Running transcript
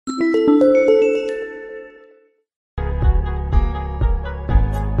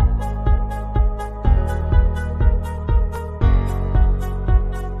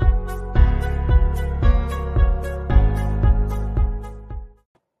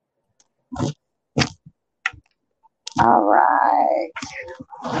All right.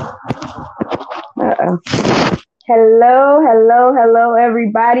 Uh-oh. Hello,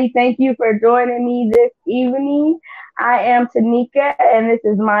 everybody. Thank you for joining me this evening. I am Tanika, and this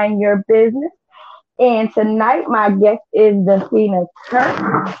is Mind Your Business. And tonight, my guest is Dafina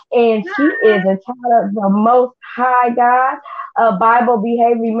Kirk, and she is a child of the Most High God, a Bible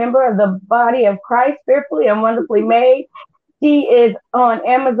behaving member of the body of Christ, fearfully and wonderfully made. She is on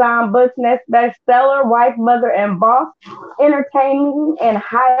Amazon Books Next bestseller, wife, mother, and boss, entertaining and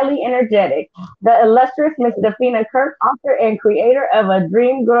highly energetic. The illustrious Miss Dafina Kirk, author and creator of A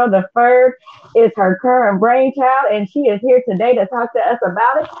Dream Girl the Third, is her current brainchild, and she is here today to talk to us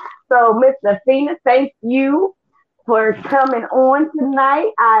about it. So, Miss Dafina, thank you for coming on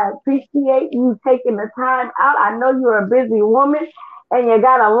tonight. I appreciate you taking the time out. I know you're a busy woman and you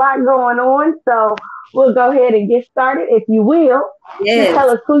got a lot going on. So we'll go ahead and get started. If you will, just tell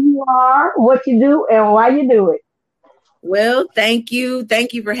Yes. us who you are, what you do, and why you do it. Well, thank you.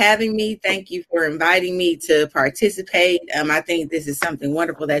 Thank you for having me. Thank you for inviting me to participate. I think this is something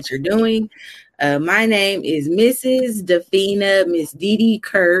wonderful that you're doing. My name is Mrs. Dafina, Miss Dee Dee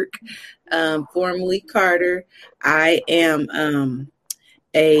Kirk, formerly Carter. I am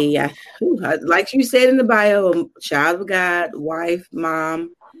like you said in the bio, a child of God, wife,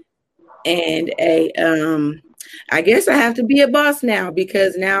 mom, and I guess I have to be a boss now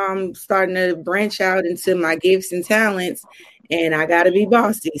because now I'm starting to branch out into my gifts and talents and I got to be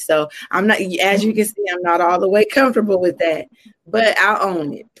bossy. So I'm not, as you can see, I'm not all the way comfortable with that, but I'll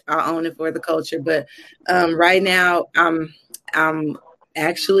own it. I'll own it for the culture. But right now I'm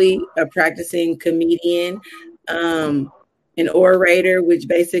actually a practicing comedian, an orator, which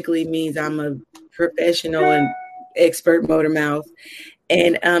basically means I'm a professional and expert motor mouth,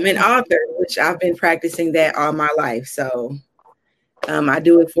 and an author, which I've been practicing that all my life. So I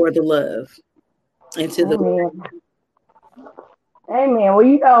do it for the love and to the Amen. Amen.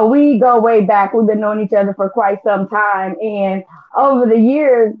 Well, we go way back. We've been knowing each other for quite some time. And over the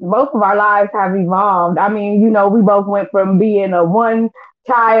years, both of our lives have evolved. I mean, we both went from being a one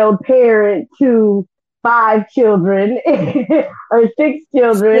child parent to five children or six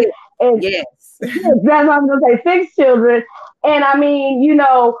children. And yes. that's what I'm going to say, six children. And I mean,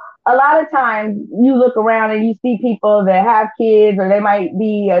 a lot of times you look around and you see people that have kids or they might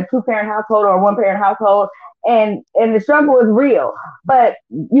be a two parent household or a one parent household, and the struggle is real. But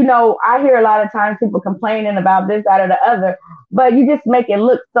I hear a lot of times people complaining about this, that, or the other, but you just make it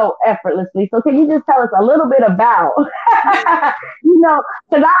look so effortlessly. So can you just tell us a little bit about,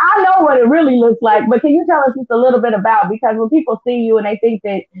 because I know what it really looks like, but can you tell us just a little bit about, because when people see you and they think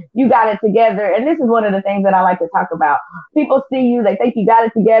that you got it together, and this is one of the things that I like to talk about. People see you, they think you got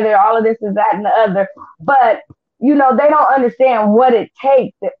it together, all of this is that and the other, but they don't understand what it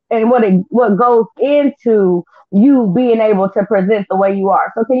takes and what goes into you being able to present the way you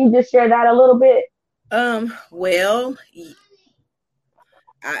are. So can you just share that a little bit? Well,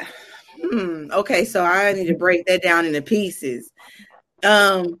 okay, so I need to break that down into pieces.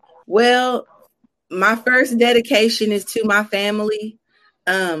 Well, my first dedication is to my family.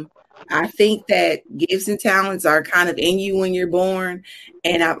 I think that gifts and talents are kind of in you when you're born.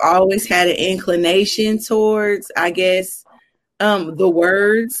 And I've always had an inclination towards, I guess, the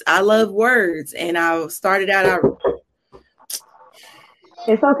words. I love words. And I started out.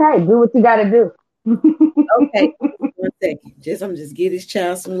 It's okay. Do what you got to do. Okay, 1 second. I'm just get this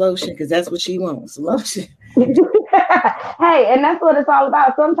child some lotion because that's what she wants. Lotion. Hey, and that's what it's all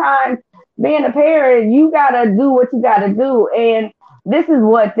about. Sometimes being a parent, you gotta do what you gotta do. And this is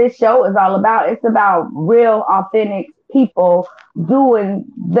what this show is all about. It's about real, authentic people doing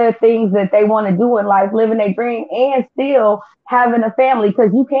the things that they want to do in life, living their dream, and still having a family,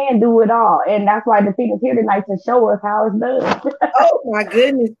 because you can do it all. And that's why the is here tonight to show us how it's done. Oh my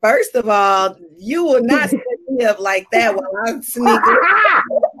goodness. First of all, you will not set me up like that while I'm sneaking.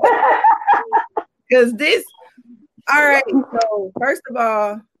 Because all right. So first of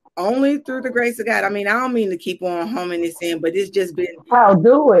all, only through the grace of God. I mean, I don't mean to keep on homing this in, but it's just been I'll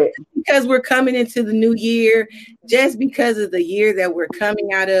do it. Because we're coming into the new year, just because of the year that we're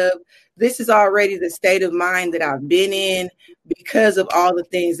coming out of. This is already the state of mind that I've been in because of all the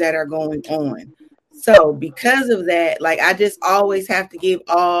things that are going on. So because of that, like, I just always have to give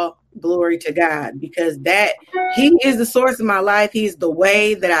all glory to God, because that He is the source of my life. He's the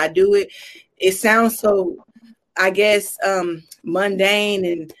way that I do it. It sounds so, I guess,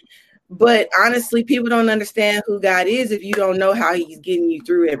 mundane, but honestly, people don't understand who God is if you don't know how He's getting you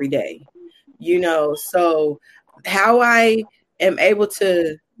through every day. So how I am able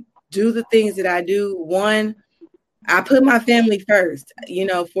to do the things that I do, one, I put my family first.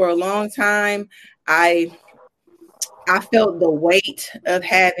 For a long time, I I felt the weight of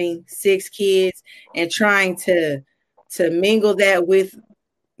having 6 kids and trying to mingle that with,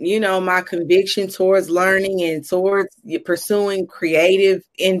 my conviction towards learning and towards pursuing creative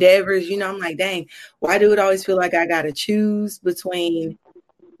endeavors. I'm like, dang, why do it always feel like I got to choose between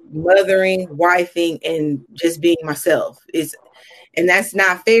mothering, wifing, and just being myself? And that's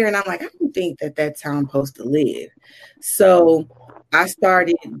not fair. And I'm like, I don't think that that's how I'm supposed to live. So I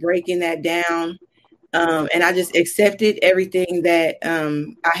started breaking that down. And I just accepted everything that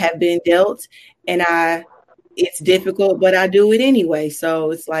I have been dealt. And it's difficult, but I do it anyway.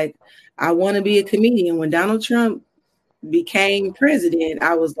 So it's like, I want to be a comedian. When Donald Trump became president,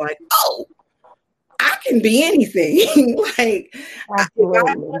 I was like, oh, I can be anything. Like, absolutely. If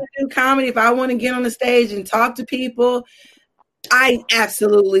I want to do comedy, if I want to get on the stage and talk to people, I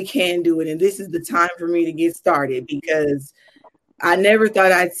absolutely can do it. And this is the time for me to get started, because I never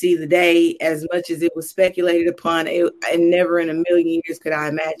thought I'd see the day, as much as it was speculated upon. And never in a million years could I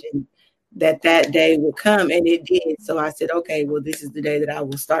imagine that day would come, and it did. So I said, okay, well, this is the day that I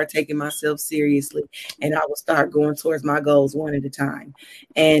will start taking myself seriously, and I will start going towards my goals one at a time.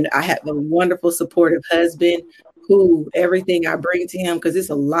 And I have a wonderful, supportive husband who everything I bring to him, because it's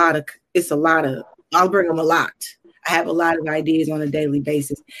a lot of, I'll bring him a lot. I have a lot of ideas on a daily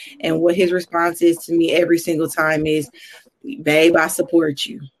basis. And what his response is to me every single time is, babe, I support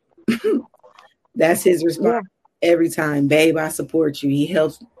you. That's his response every time. Babe, I support you. He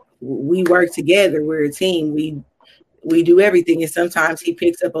helps. We work together. We're a team. We do everything. And sometimes he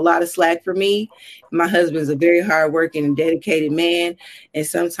picks up a lot of slack for me. My husband's a very hardworking and dedicated man. And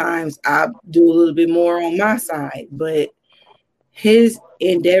sometimes I do a little bit more on my side. But his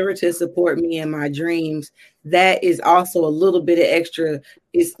endeavor to support me in my dreams, that is also a little bit of extra.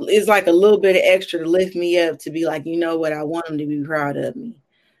 It's like a little bit of extra to lift me up, to be like, you know what? I want him to be proud of me.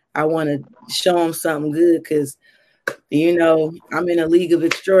 I want to show him something good, because I'm in a league of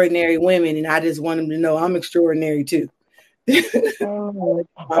extraordinary women, and I just want them to know I'm extraordinary too. And it's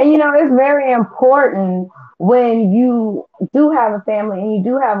very important when you do have a family and you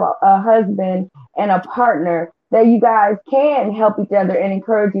do have a husband and a partner, that you guys can help each other and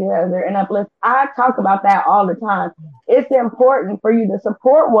encourage each other and uplift. I talk about that all the time. It's important for you to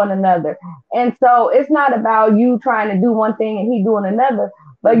support one another. And so it's not about you trying to do one thing and he doing another,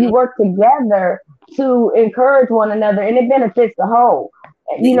 but you work together to encourage one another, and it benefits the whole.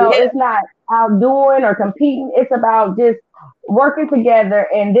 It's not outdoing or competing. It's about just working together,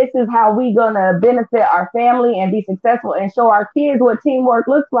 and this is how we gonna benefit our family and be successful and show our kids what teamwork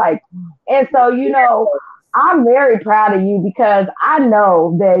looks like. And so, I'm very proud of you, because I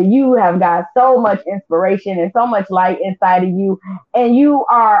know that you have got so much inspiration and so much light inside of you. And you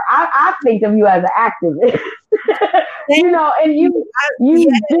are, I think of you as an activist, and you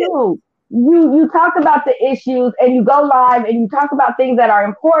do. You talk about the issues, and you go live, and you talk about things that are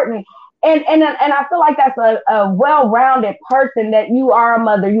important. And I feel like that's a well-rounded person, that you are a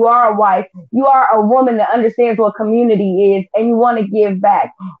mother, you are a wife, you are a woman that understands what community is, and you want to give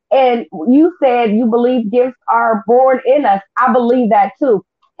back. And you said you believe gifts are born in us. I believe that too.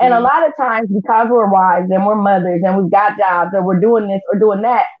 And a lot of times, because we're wives and we're mothers and we've got jobs and we're doing this or doing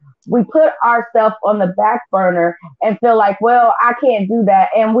that, we put ourselves on the back burner and feel like, well, I can't do that.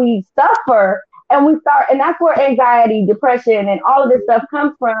 And we suffer. And that's where anxiety, depression, and all of this stuff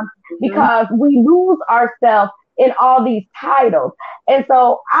comes from, because we lose ourselves in all these titles. And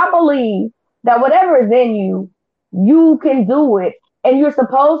so I believe that whatever is in you, you can do it, and you're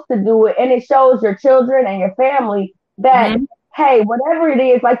supposed to do it. And it shows your children and your family that, hey, whatever it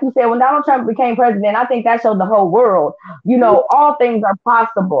is, like you said, when Donald Trump became president, I think that showed the whole world, all things are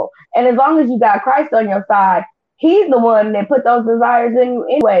possible. And as long as you got Christ on your side, he's the one that put those desires in you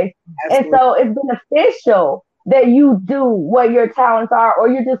anyways. Absolutely. And so it's beneficial that you do what your talents are, or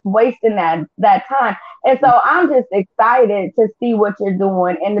you're just wasting that time. And so I'm just excited to see what you're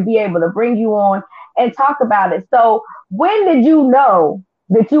doing and to be able to bring you on and talk about it. So when did you know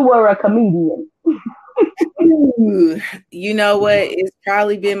that you were a comedian? You know what? It's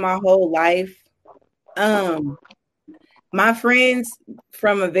probably been my whole life. My friends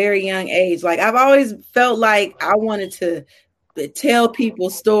from a very young age, like I've always felt like I wanted to tell people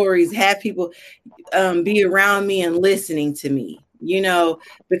stories, have people be around me and listening to me,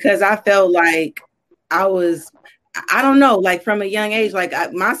 because I felt like I don't know, like from a young age, like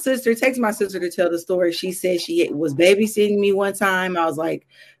my sister to tell the story. She said she was babysitting me one time. I was like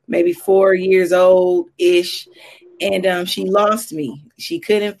maybe 4 years old ish. And she lost me. She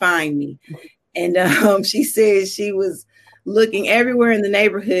couldn't find me. And she said she was looking everywhere in the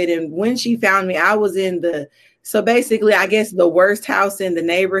neighborhood. And when she found me, I was in the So basically, I guess the worst house in the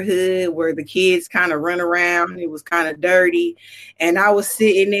neighborhood where the kids kind of run around. It was kind of dirty. And I was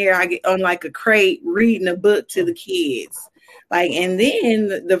sitting there on like a crate reading a book to the kids. Like, and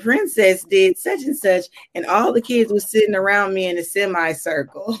then the princess did such and such, and all the kids were sitting around me in a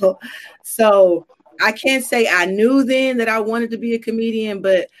semicircle. So I can't say I knew then that I wanted to be a comedian,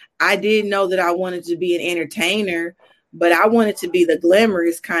 but I did know that I wanted to be an entertainer. But I wanted to be the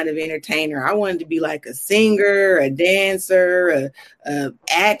glamorous kind of entertainer. I wanted to be like a singer, a dancer, a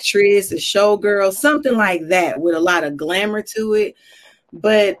actress, a showgirl, something like that with a lot of glamour to it.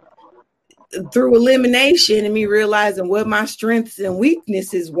 But through elimination and me realizing what my strengths and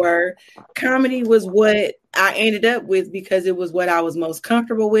weaknesses were, comedy was what I ended up with because it was what I was most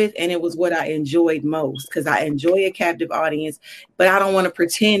comfortable with and it was what I enjoyed most because I enjoy a captive audience, but I don't want to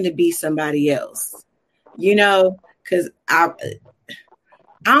pretend to be somebody else, you know? Because I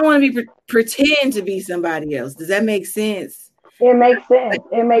don't want to pretend to be somebody else. Does that make sense? It makes sense.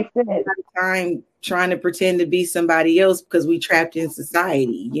 It makes sense. Time trying to pretend to be somebody else because we trapped in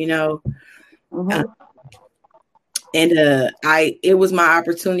society, you know. Mm-hmm. It was my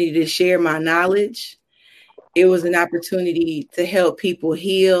opportunity to share my knowledge. It was an opportunity to help people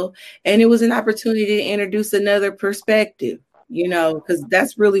heal, and it was an opportunity to introduce another perspective. You know, because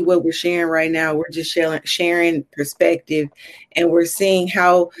that's really what we're sharing right now. We're just sharing perspective, and we're seeing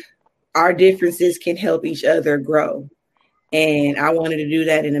how our differences can help each other grow. And I wanted to do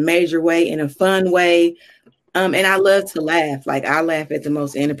that in a major way, in a fun way. And I love to laugh. Like I laugh at the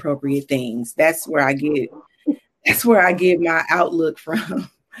most inappropriate things. That's where I get my outlook from.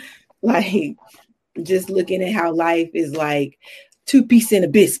 Like just looking at how life is like 2 pieces in a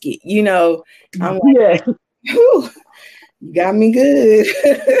biscuit, you know. I'm like, whew, you got me good.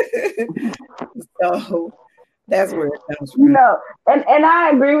 So that's where it comes from. No, and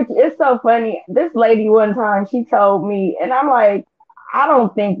I agree with you. It's so funny. This lady one time, she told me, and I'm like, I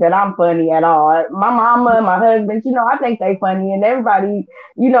don't think that I'm funny at all. My mama and my husband, you know, I think they funny, and everybody,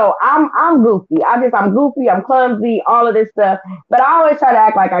 you know, I'm goofy. I'm goofy, I'm clumsy, all of this stuff. But I always try to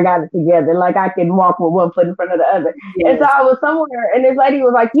act like I got it together, like I can walk with one foot in front of the other. Yes. And so I was somewhere, and this lady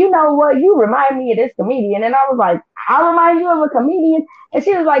was like, you know what, you remind me of this comedian. And I was like, I remind you of a comedian? And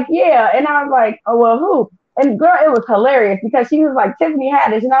she was like, yeah. And I was like, oh, well, who? And girl, it was hilarious because she was like Tiffany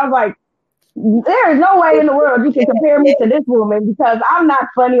Haddish, and I was like, there is no way in the world you can compare me to this woman because I'm not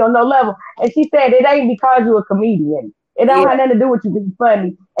funny on no level. And she said, it ain't because you're a comedian. It don't have nothing to do with you being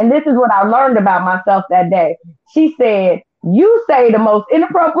funny. And this is what I learned about myself that day. She said, you say the most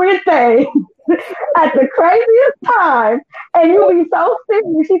inappropriate thing at the craziest time, and you be so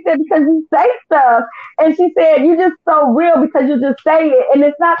serious. She said, because you say stuff. And she said, you just so real because you just say it. And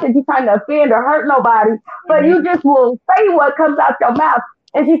it's not that you're trying to offend or hurt nobody, but you just will say what comes out your mouth.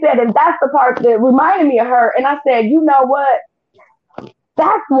 And she said, and that's the part that reminded me of her. And I said, you know what?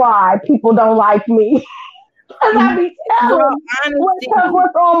 That's why people don't like me. Because I be telling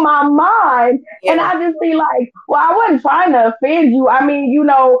what's on my mind. Yeah. And I just be like, well, I wasn't trying to offend you. I mean, you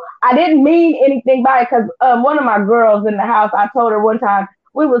know, I didn't mean anything by it. Because one of my girls in the house, I told her one time,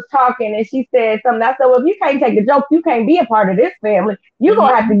 we was talking and she said something. I said, well, if you can't take a joke, you can't be a part of this family. You're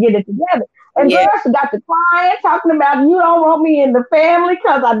going to have to get it together. And girl, she got to crying, talking about you don't want me in the family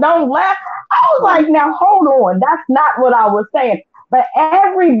because I don't laugh. I was like, now hold on. That's not what I was saying. But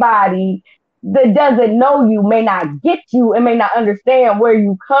everybody that doesn't know you may not get you and may not understand where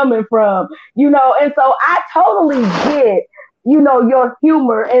you're coming from, you know. And so I totally get, you know, your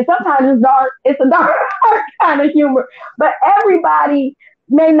humor. And sometimes it's dark. It's a dark kind of humor. But everybody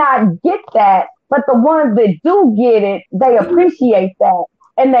may not get that. But the ones that do get it, they appreciate that.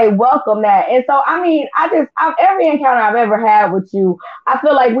 And they welcome that. And so, I mean, every encounter I've ever had with you, I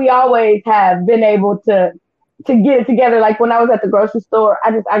feel like we always have been able to get it together. Like when I was at the grocery store,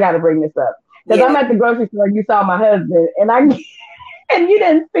 I got to bring this up. Because I'm at the grocery store, you saw my husband, and you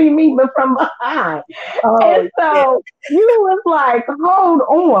didn't see me, but from behind. And so you was like, hold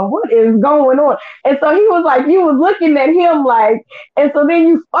on, what is going on? And so he was like, you was looking at him like, and so then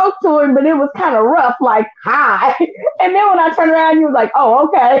you spoke to him, but it was kind of rough, like, hi. And then when I turned around, you was like, oh,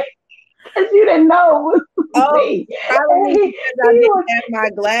 okay. Because you didn't know it was me. Probably because I didn't have my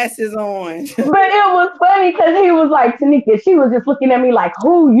glasses on. But it was funny because he was like, Tanika, she was just looking at me like,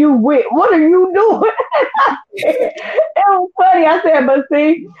 who you with? What are you doing? It was funny. I said, but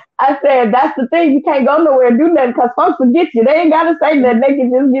see, that's the thing. You can't go nowhere and do nothing because folks will get you. They ain't got to say that. They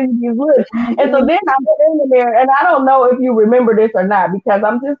can just give you looks. And so then I'm standing there, and I don't know if you remember this or not because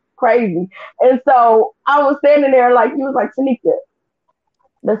I'm just crazy. And so I was standing there like, he was like, Tanika,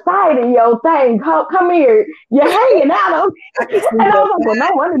 the side of your thing. Come here. You're hanging out. And I was like, well, no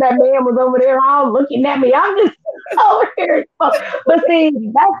wonder that man was over there all looking at me. I'm just over here. But see,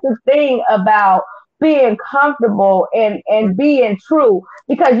 that's the thing about being comfortable and being true,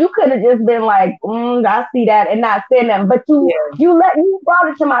 because you could have just been like, I see that, and not saying that, but you brought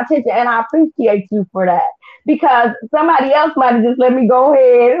it to my attention, and I appreciate you for that, because somebody else might have just let me go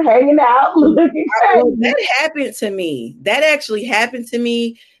ahead hanging out looking crazy. That happened to me. That actually happened to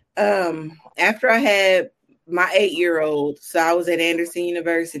me after I had my 8-year-old. So I was at Anderson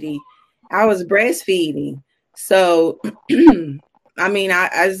University. I was breastfeeding. So I mean,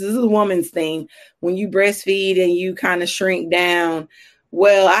 this is a woman's thing. When you breastfeed and you kind of shrink down,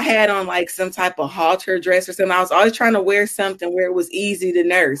 well, I had on like some type of halter dress or something. I was always trying to wear something where it was easy to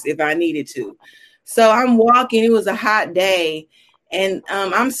nurse if I needed to. So I'm walking. It was a hot day. And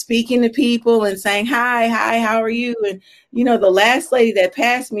I'm speaking to people and saying, hi, how are you? And, the last lady that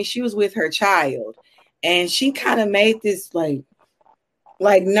passed me, she was with her child. And she kind of made this like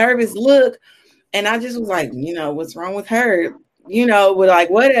nervous look. And I just was like, what's wrong with her? With like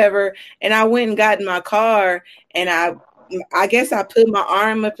whatever. And I went and got in my car, and I guess I put my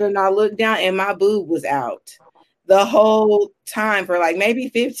arm up and I looked down, and my boob was out the whole time for like maybe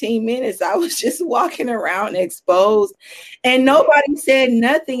 15 minutes. I was just walking around exposed, and nobody said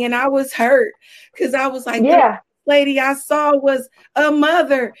nothing. And I was hurt because I was like, the lady I saw was a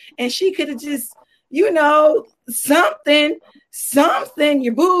mother, and she could have just, something,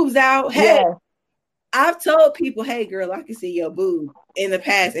 your boobs out. Hey. Yeah. I've told people, hey, girl, I can see your boob in the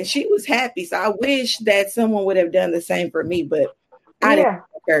past. And she was happy. So I wish that someone would have done the same for me, but I didn't have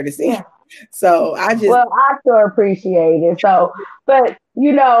courtesy. Yeah. So I sure appreciate it. So, but,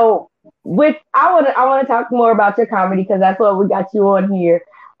 I want to talk more about your comedy, because that's what we got you on here.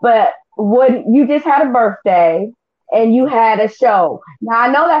 But when you just had a birthday and you had a show. Now, I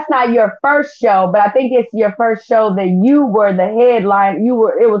know that's not your first show, but I think it's your first show that you were the headline. It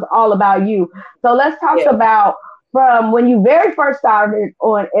was all about you. So let's talk about from when you very first started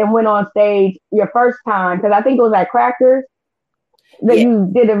on and went on stage your first time, because I think it was at Crackers that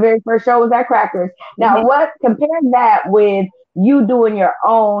you did the very first show was at Crackers. Now, compare that with you doing your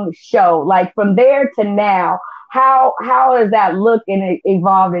own show, like from there to now, how has that looked and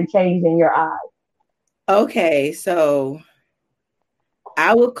evolved and changed in your eyes? Okay, so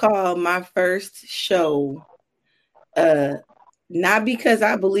I would call my first show, not because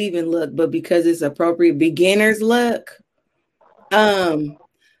I believe in luck, but because it's appropriate beginner's luck. My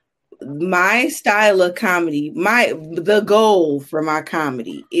style of comedy, the goal for my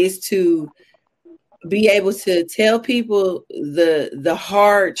comedy is to be able to tell people the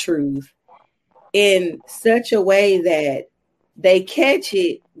hard truth in such a way that they catch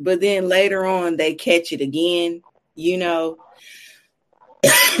it, but then later on they catch it again,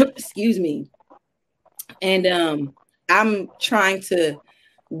 excuse me. And I'm trying to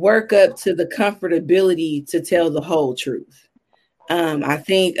work up to the comfortability to tell the whole truth. I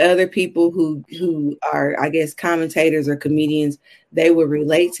think other people who are, I guess, commentators or comedians, they would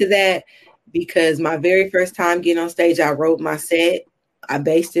relate to that, because my very first time getting on stage, I wrote my set. I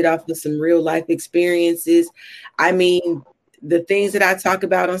based it off of some real life experiences. I mean, the things that I talk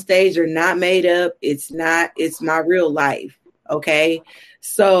about on stage are not made up. It's my real life. Okay.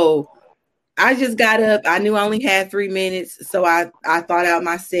 So I just got up. I knew I only had 3 minutes. So I thought out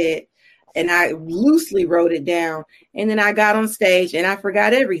my set and I loosely wrote it down. And then I got on stage and I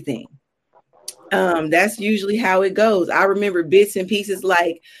forgot everything. That's usually how it goes. I remember bits and pieces,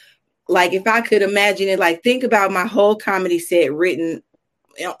 like if I could imagine it, like think about my whole comedy set written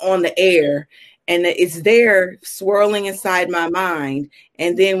on the air, and it's there swirling inside my mind.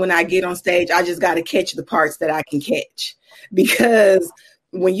 And then when I get on stage, I just got to catch the parts that I can catch, because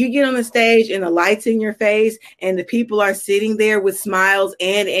when you get on the stage and the lights in your face and the people are sitting there with smiles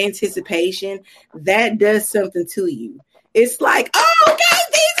and anticipation, that does something to you. It's like, oh, okay,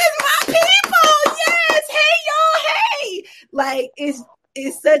 these is my people. Yes. Hey, y'all. Hey. Like, it's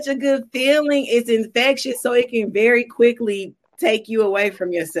such a good feeling. It's infectious. So it can very quickly take you away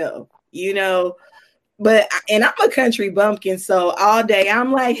from yourself, but I'm a country bumpkin. So all day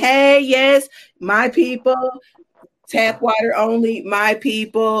I'm like, hey, yes, my people, tap water only, my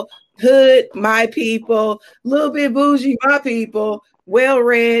people, hood, my people, little bit bougie, my people,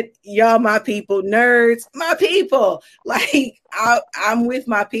 well-read, y'all, my people, nerds, my people. Like I'm with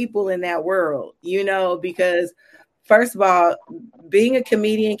my people in that world, because first of all, being a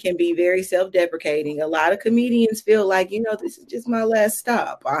comedian can be very self-deprecating. A lot of comedians feel like, this is just my last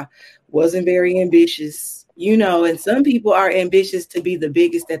stop. I wasn't very ambitious, and some people are ambitious to be the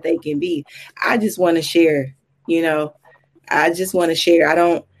biggest that they can be. I just want to share, I just want to share.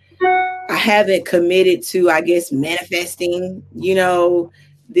 I haven't committed to, I guess, manifesting,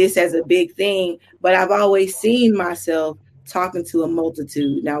 this as a big thing, but I've always seen myself talking to a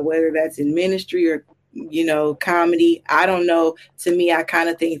multitude. Now, whether that's in ministry or, comedy, I don't know. To me, I kind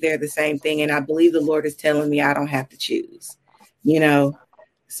of think they're the same thing. And I believe the Lord is telling me I don't have to choose,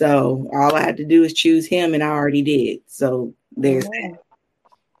 so all I had to do is choose him, and I already did. So there's that,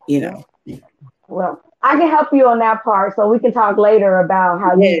 Well, I can help you on that part, so we can talk later about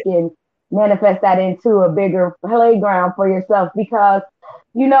how you can manifest that into a bigger playground for yourself. Because,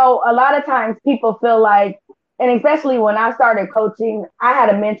 a lot of times people feel like, and especially when I started coaching, I had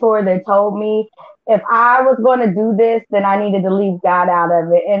a mentor that told me if I was going to do this, then I needed to leave God out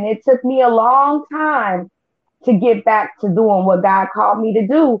of it. And it took me a long time to get back to doing what God called me to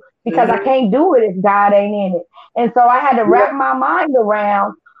do, because I can't do it if God ain't in it. And so I had to wrap my mind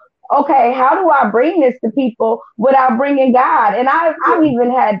around, okay, how do I bring this to people without bringing God? And I've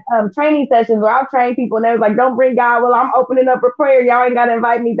even had training sessions where I've trained people and they was like, don't bring God. Well, I'm opening up a prayer. Y'all ain't got to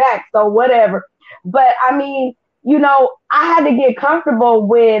invite me back. So whatever. But I mean, I had to get comfortable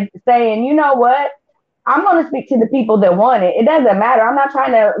with saying, you know what? I'm going to speak to the people that want it. It doesn't matter. I'm not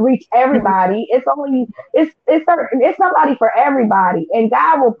trying to reach everybody. It's somebody for everybody. And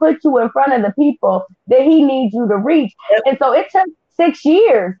God will put you in front of the people that he needs you to reach. And so it took 6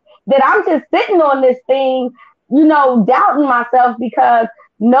 years that I'm just sitting on this thing, doubting myself because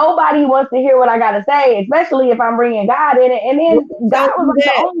nobody wants to hear what I got to say, especially if I'm bringing God in it. And then God was like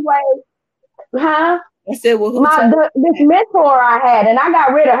the only way, I said, well, this mentor I had, and I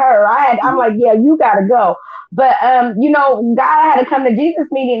got rid of her. I'm like, yeah, you got to go. But, God had to come to Jesus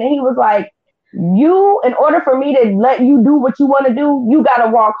meeting, and he was like, in order for me to let you do what you want to do, you got to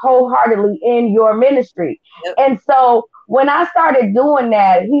walk wholeheartedly in your ministry. Yep. And so when I started doing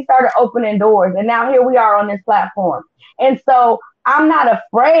that, he started opening doors. And now here we are on this platform. And so I'm not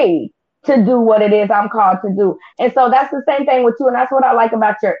afraid to do what it is I'm called to do. And so that's the same thing with you. And that's what I like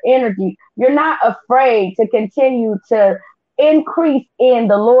about your energy. You're not afraid to continue to increase in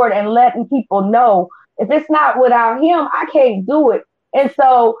the Lord and letting people know if it's not without him, I can't do it. And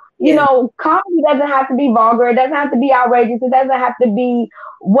so, comedy doesn't have to be vulgar. It doesn't have to be outrageous. It doesn't have to be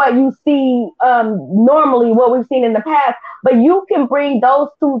what you see normally, what we've seen in the past. But you can bring those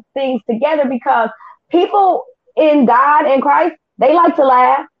two things together, because people in God and Christ, they like to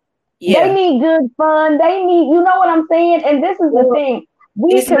laugh. Yeah. They need good fun. They need, you know what I'm saying? And this is the thing.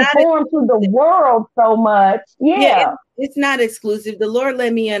 We conform to the world so much. Yeah. It's not exclusive. The Lord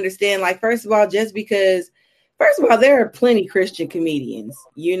let me understand, like, first of all, there are plenty Christian comedians.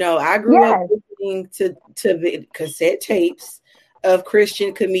 I grew up listening to the cassette tapes of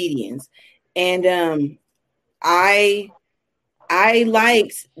Christian comedians. And I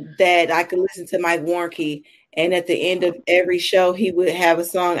liked that I could listen to Mike Warnke, and at the end of every show, he would have a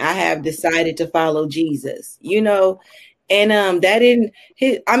song, I have decided to follow Jesus, and that didn't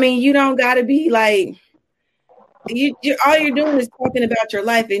hit. I mean, you don't got to be like, all you're doing is talking about your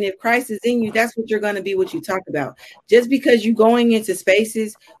life. And if Christ is in you, that's what you're going to be, what you talk about. Just because you're going into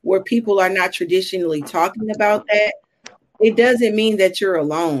spaces where people are not traditionally talking about that, it doesn't mean that you're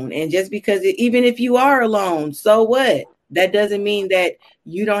alone. And just because even if you are alone, so what? That doesn't mean that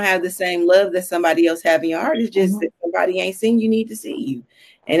you don't have the same love that somebody else have in your heart. It's just that somebody ain't seen you, need to see you.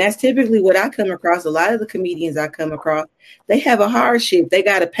 And that's typically what I come across. A lot of the comedians I come across, they have a hardship. They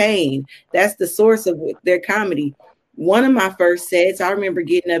got a pain. That's the source of their comedy. One of my first sets, I remember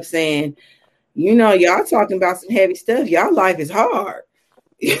getting up saying, y'all talking about some heavy stuff. Y'all life is hard.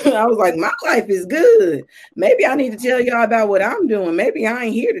 I was like, my life is good. Maybe I need to tell y'all about what I'm doing. Maybe I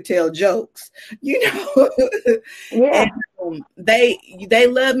ain't here to tell jokes, Yeah. And, they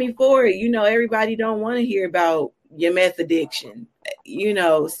love me for it. Everybody don't want to hear about your meth addiction,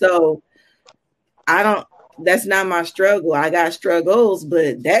 so that's not my struggle. I got struggles,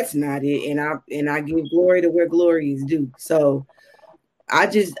 but that's not it. And I give glory to where glory is due. So I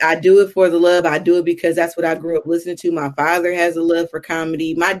do it for the love. I do it because that's what I grew up listening to. My father has a love for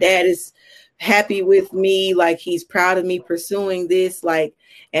comedy. My dad is happy with me. Like, he's proud of me pursuing this. Like,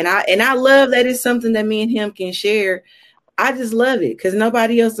 and I love that it's something that me and him can share. I just love it because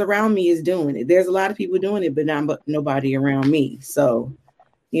nobody else around me is doing it. There's a lot of people doing it, but nobody around me. So,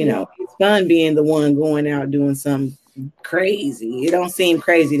 it's fun being the one going out doing something crazy. It don't seem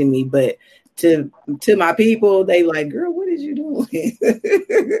crazy to me, but to my people, they like, girl, what is you doing?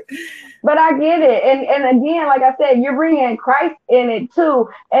 But I get it. And again, like I said, you're bringing Christ in it too.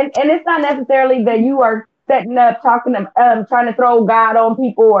 And it's not necessarily that you are setting up, talking to trying to throw God on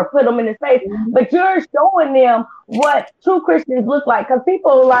people or put them in his face, but you're showing them what true Christians look like. Because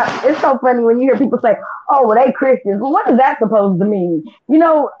people like, it's so funny when you hear people say, "Oh, well, they Christians." Well, what is that supposed to mean? You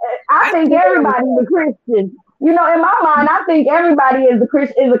know, I think everybody's a Christian. You know, in my mind, I think everybody is a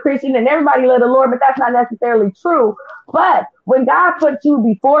Christian and everybody love the Lord, but that's not necessarily true. But when God puts you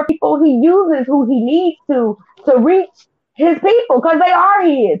before people, he uses who he needs to reach his people because they are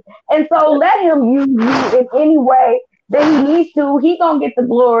his. And so let him use you in any way that he needs to. He gonna get the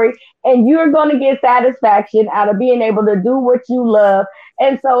glory and you're gonna get satisfaction out of being able to do what you love.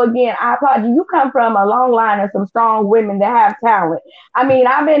 And so again, I applaud you. You come from a long line of some strong women that have talent. I mean,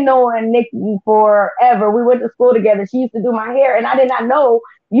 I've been knowing Nikki forever. We went to school together. She used to do my hair and I did not know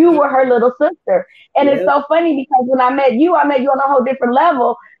you were her little sister. And it's so funny because when I met you on a whole different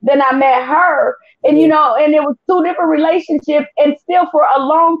level than I met her. And, you know, and it was two different relationships. And still for a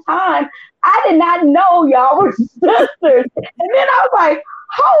long time, I did not know y'all were sisters. And then I was like,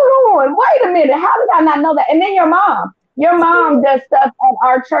 hold on, wait a minute. How did I not know that? And then your mom does stuff at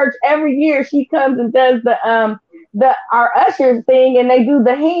our church every year. She comes and does our ushers thing and they do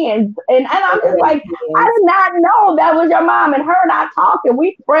the hands. And I'm just like, I did not know that was your mom. And her and I talk and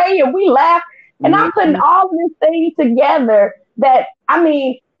we pray and we laugh. And I'm putting all of this thing together that, I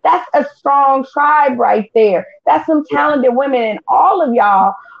mean, that's a strong tribe right there. That's some talented women. And all of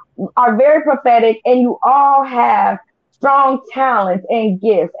y'all are very prophetic and you all have strong talents and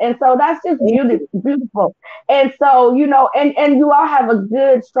gifts. And so that's just beautiful. And so, you know, and you all have a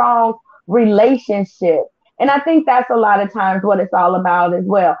good, strong relationship. And I think that's a lot of times what it's all about as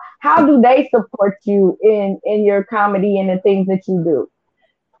well. How do they support you in your comedy and the things that you do?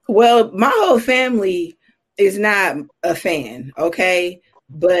 Well, my whole family is not a fan, okay?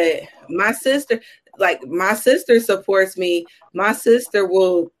 But my sister supports me. My sister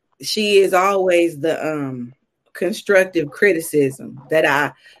she is always the constructive criticism that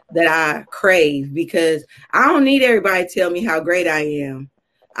I crave because I don't need everybody to tell me how great I am.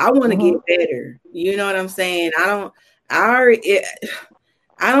 I want to get better. You know what I'm saying? I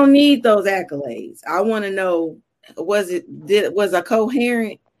don't need those accolades. I want to know, was I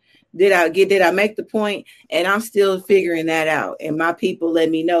coherent? Did I make the point? And I'm still figuring that out. And my people let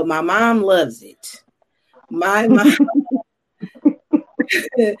me know. My mom loves it. My mom,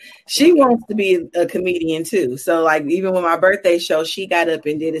 she wants to be a comedian too. So like even with my birthday show, she got up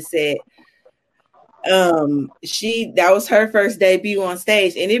and did a set. That was her first debut on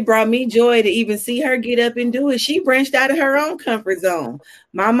stage, and it brought me joy to even see her get up and do it. She branched out of her own comfort zone.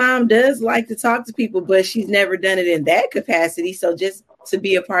 My mom does like to talk to people, but she's never done it in that capacity. So just to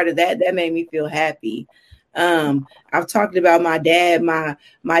be a part of that made me feel happy. I've talked about my dad.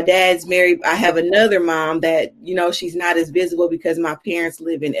 My dad's married. I have another mom that, you know, she's not as visible because my parents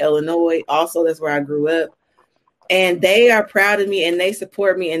live in Illinois. Also, that's where I grew up. And they are proud of me and they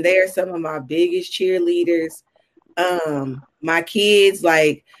support me. And they are some of my biggest cheerleaders. My kids,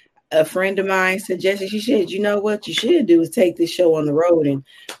 like a friend of mine suggested, she said, you know what you should do is take this show on the road. And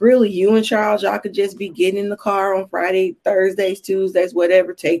really, you and Charles, y'all could just be getting in the car on Friday, Thursdays, Tuesdays,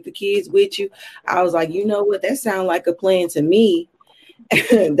 whatever. Take the kids with you. I was like, you know what? That sounds like a plan to me.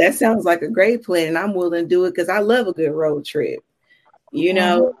 That sounds like a great plan. And I'm willing to do it because I love a good road trip, you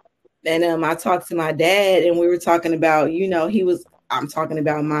know? And I talked to my dad and we were talking about, you know, I'm talking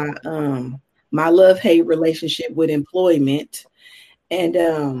about my love-hate relationship with employment.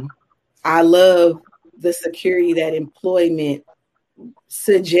 And I love the security that employment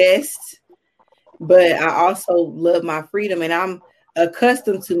suggests, but I also love my freedom and I'm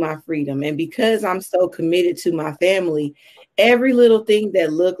accustomed to my freedom. And because I'm so committed to my family, every little thing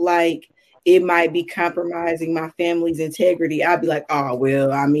that looked like it might be compromising my family's integrity, I'd be like, oh,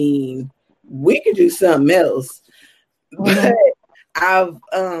 well, I mean, we could do something else. But I've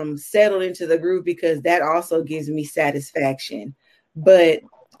settled into the group because that also gives me satisfaction. But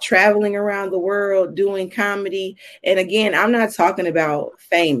traveling around the world, doing comedy, and again, I'm not talking about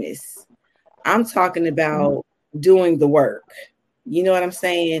famous. I'm talking about doing the work. You know what I'm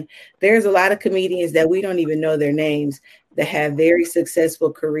saying? There's a lot of comedians that we don't even know their names that have very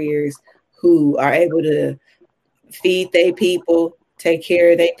successful careers who are able to feed their people, take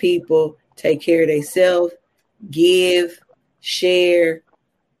care of their people, take care of themselves, give, share,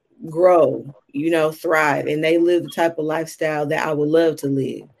 grow, you know, thrive. And they live the type of lifestyle that I would love to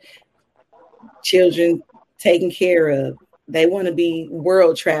live. Children taken care of. They want to be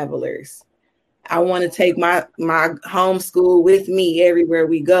world travelers. I want to take my homeschool with me everywhere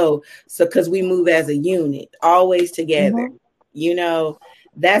we go. So, because we move as a unit, always together, you know,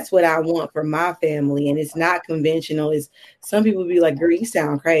 that's what I want for my family. And it's not conventional. It's some people be like, girl, you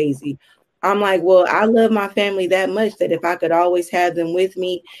sound crazy. I'm like, well, I love my family that much that if I could always have them with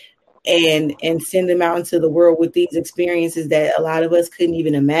me and send them out into the world with these experiences that a lot of us couldn't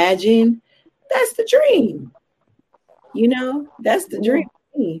even imagine, that's the dream. That's the dream.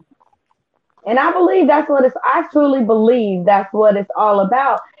 And I believe I truly believe that's what it's all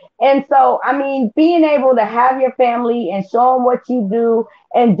about. And so, I mean, being able to have your family and show them what you do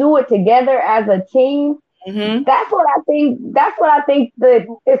and do it together as a team, that's what I think. That's what I think that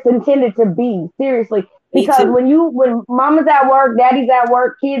it's intended to be. Seriously, because when mama's at work, daddy's at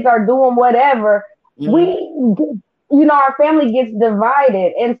work, kids are doing whatever, our family gets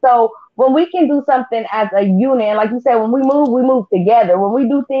divided. And so when we can do something as a unit, like you said, when we move together. When we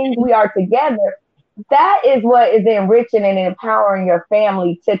do things, we are together. That is what is enriching and empowering your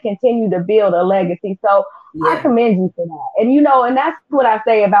family to continue to build a legacy. So I commend you for that. And that's what I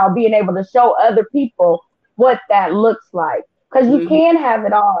say about being able to show other people what that looks like. Because you can have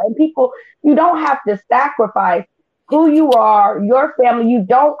it all. And you don't have to sacrifice who you are, your family. You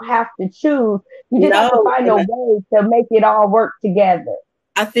don't have to choose. You just have to find a way to make it all work together.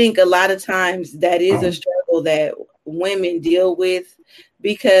 I think a lot of times that is a struggle that women deal with,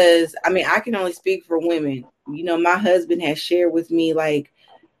 because I can only speak for women. My husband has shared with me like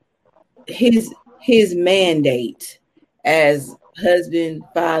his mandate as husband,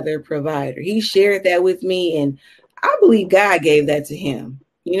 father, provider. He shared that with me, and I believe God gave that to him.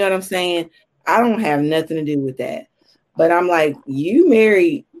 You know what I'm saying? I don't have nothing to do with that. But I'm like, you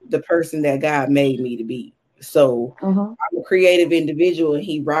married the person that God made me to be. So I'm a creative individual and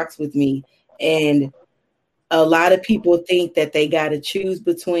he rocks with me. And a lot of people think that they got to choose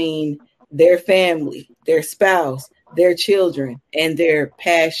between their family, their spouse, their children, and their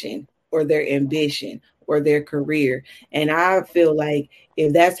passion or their ambition or their career. And I feel like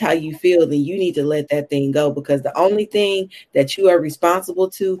if that's how you feel, then you need to let that thing go, because the only thing that you are responsible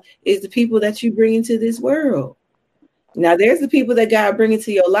to is the people that you bring into this world. Now, there's the people that God bring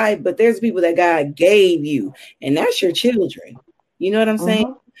into your life, but there's the people that God gave you, and that's your children. You know what I'm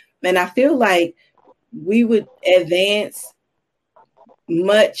saying? And I feel like we would advance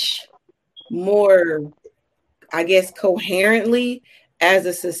much more, I guess, coherently as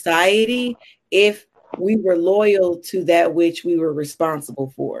a society if we were loyal to that which we were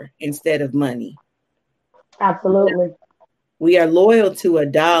responsible for instead of money. Absolutely. We are loyal to a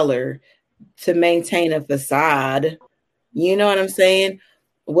dollar to maintain a facade. You know what I'm saying?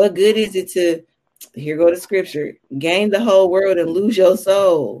 What good is it to, here go the scripture, gain the whole world and lose your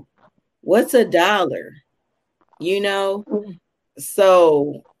soul? What's a dollar?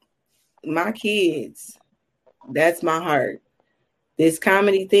 So my kids, that's my heart. This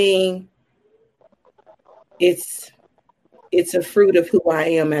comedy thing, it's a fruit of who I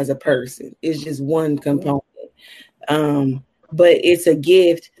am as a person. It's just one component. But it's a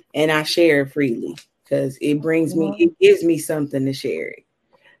gift and I share it freely because it gives me something to share it.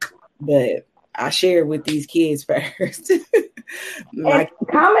 But I share it with these kids first.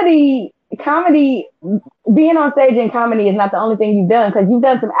 Comedy, being on stage in comedy is not the only thing you've done, because you've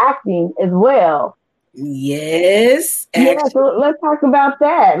done some acting as well. Yes. Yeah, so let's talk about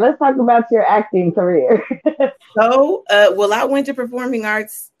that. Let's talk about your acting career. I went to performing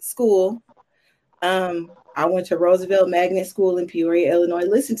arts school. I went to Roosevelt Magnet School in Peoria, Illinois.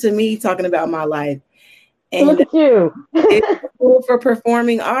 Listen to me talking about my life. And look at you. It's school for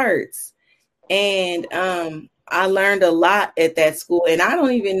performing arts. And I learned a lot at that school. And I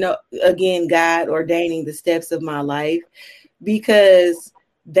don't even know, again, God ordaining the steps of my life, because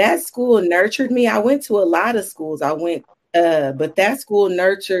that school nurtured me. I went to a lot of schools. But that school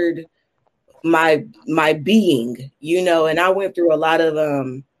nurtured my being, and I went through a lot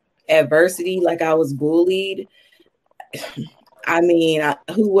of adversity. Like, I was bullied.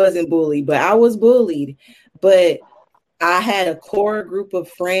 Who wasn't bullied? But I was bullied. But I had a core group of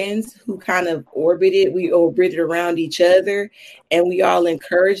friends who kind of we orbited around each other, and we all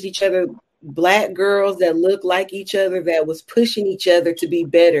encouraged each other. Black girls that looked like each other, that was pushing each other to be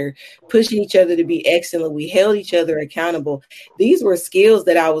better, pushing each other to be excellent. We held each other accountable. These were skills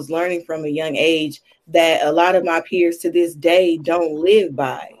that I was learning from a young age that a lot of my peers to this day don't live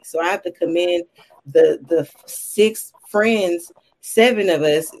by. So I have to commend the 7 of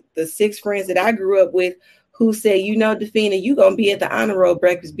us, the 6 friends that I grew up with, who said, Dafina, you're going to be at the honor roll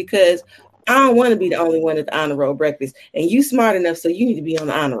breakfast, because I don't want to be the only one at the honor roll breakfast. And you smart enough, so you need to be on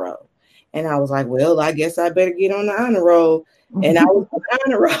the honor roll. And I was like, well, I guess I better get on the honor roll. And I was on the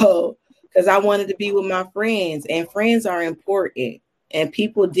honor roll because I wanted to be with my friends. And friends are important. And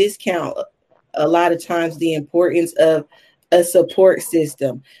people discount a lot of times the importance of a support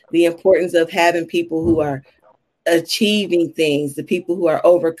system, the importance of having people who are achieving things, the people who are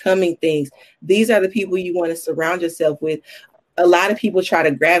overcoming things. These are the people you want to surround yourself with. A lot of people try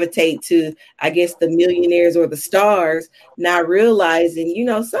to gravitate to, I guess, the millionaires or the stars, not realizing, you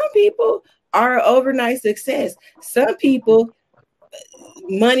know, some people are overnight success. Some people,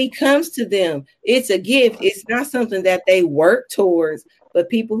 money comes to them. It's a gift. It's not something that they work towards, but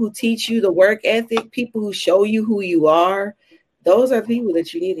people who teach you the work ethic, people who show you who you are, those are people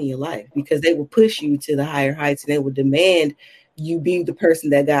that you need in your life, because they will push you to the higher heights, and they will demand you be the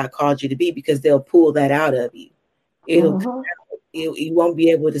person that God called you to be, because they'll pull that out of you. It'll you won't be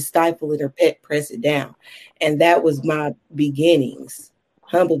able to stifle it or press it down. And that was my beginnings,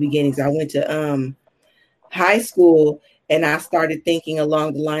 humble beginnings. I went to high school, and I started thinking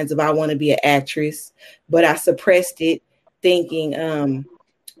along the lines of, I want to be an actress, but I suppressed it, thinking,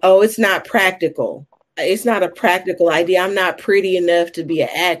 oh, it's not practical. It's not a practical idea. I'm not pretty enough to be an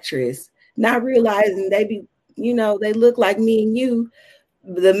actress. Not realizing they look like me and you.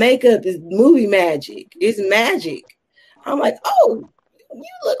 The makeup is movie magic. It's magic. I'm like, oh, you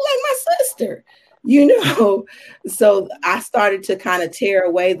look like my sister, you know? So I started to kind of tear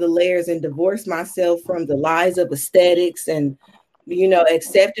away the layers and divorce myself from the lies of aesthetics, and, you know,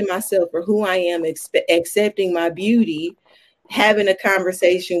 accepting myself for who I am, accepting my beauty, having a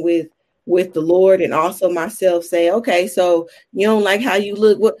conversation with the Lord, and also myself, say, okay, so you don't like how you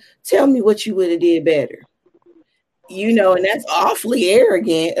look. What? Tell me what you would have did better. You know, and that's awfully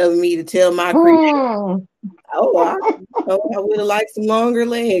arrogant of me to tell my creator, I would have liked some longer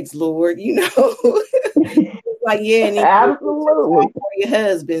legs, Lord. You know, like, yeah, and absolutely for your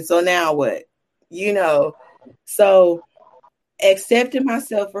husband. So now what? You know, so accepting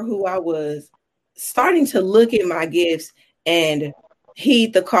myself for who I was, starting to look at my gifts and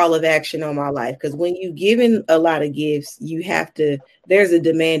heed the call of action on my life. Because when you given a lot of gifts, there's a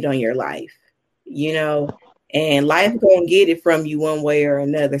demand on your life, you know, and life gonna get it from you one way or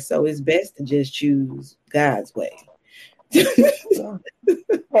another. So it's best to just choose God's way.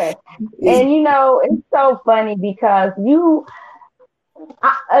 Okay. And you know, it's so funny because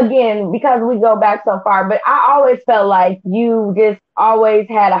because we go back so far, but I always felt like you just always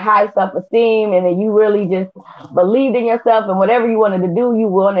had a high self-esteem, and that you really just believed in yourself, and whatever you wanted to do, you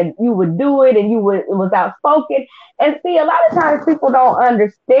would do it, and it was outspoken. And see, a lot of times people don't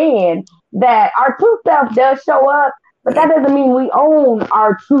understand that our true self does show up, but that doesn't mean we own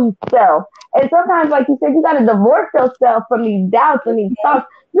our true self. And sometimes, like you said, you got to divorce yourself from these doubts and these thoughts.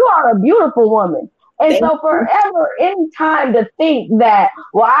 You are a beautiful woman. And so forever, any time to think that,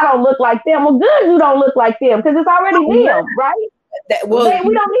 well, I don't look like them. Well, good, you don't look like them, because it's already them, right? We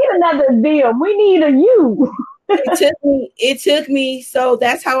don't need another them. We need a you. It took me. So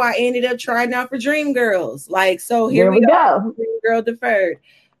that's how I ended up trying out for Dream Girls. Like, so here we go. Dream Girl deferred.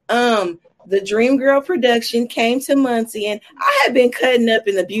 The Dream Girl production came to Muncie, and I had been cutting up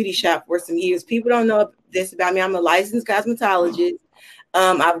in the beauty shop for some years. People don't know this about me. I'm a licensed cosmetologist.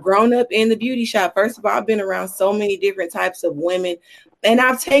 I've grown up in the beauty shop. First of all, I've been around so many different types of women, and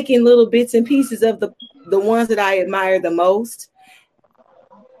I've taken little bits and pieces of the ones that I admire the most.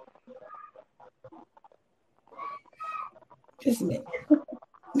 Just a minute.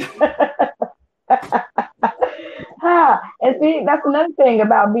 And see, that's another thing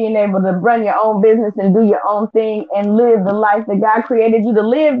about being able to run your own business and do your own thing and live the life that God created you to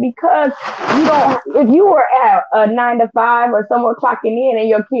live, because if you were at a 9-to-5 or somewhere clocking in and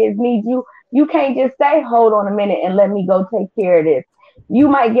your kids need you, you can't just say, hold on a minute and let me go take care of this. You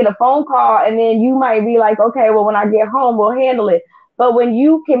might get a phone call, and then you might be like, okay, well, when I get home, we'll handle it. But when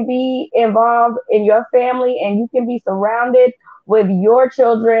you can be involved in your family, and you can be surrounded with your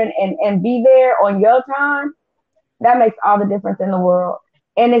children, and be there on your time, that makes all the difference in the world.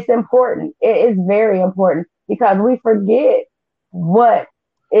 And it's important. It is very important, because we forget what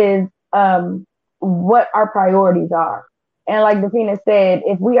our priorities are. And like Davina said,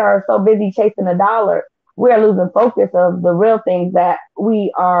 if we are so busy chasing a dollar, we are losing focus of the real things that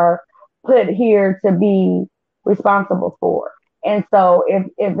we are put here to be responsible for. And so if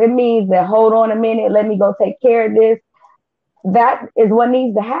it means that, hold on a minute, let me go take care of this, that is what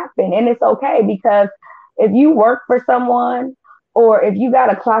needs to happen. And it's okay, because if you work for someone, or if you got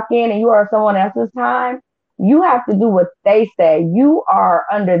to clock in and you are someone else's time, you have to do what they say. You are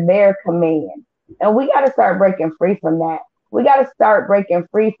under their command. And we got to start breaking free from that. We got to start breaking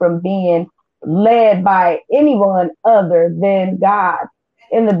free from being led by anyone other than God.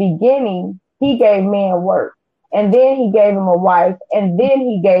 In the beginning, he gave man work, and then he gave him a wife, and then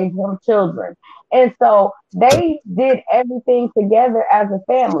he gave him children. And so they did everything together as a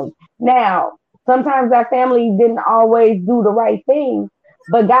family. Now, sometimes that family didn't always do the right thing,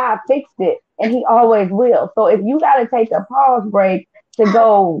 but God fixed it, and He always will. So if you got to take a pause break to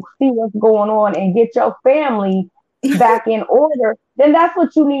go see what's going on and get your family back in order, then that's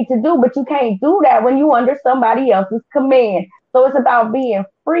what you need to do. But you can't do that when you under somebody else's command. So it's about being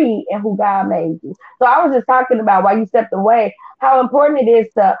free in who God made you. So I was just talking about while you stepped away, how important it is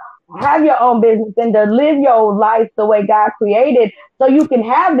to have your own business and to live your life the way God created, so you can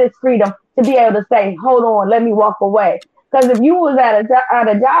have this freedom to be able to say, hold on, let me walk away. Because if you was at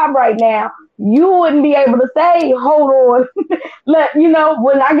a job right now, you wouldn't be able to say, hold on, let you know,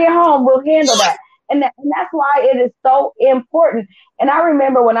 when I get home, we'll handle that. And that's why it is so important. And I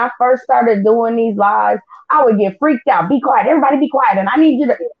remember when I first started doing these lives, I would get freaked out. Be quiet, everybody be quiet. And I need you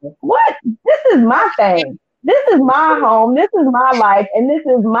to, what? This is my thing. This is my home. This is my life. And this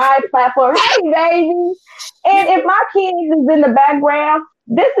is my platform. Hey, baby. And if my kids is in the background,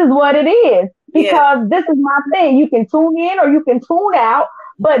 this is what it is. Because this is my thing. You can tune in or you can tune out.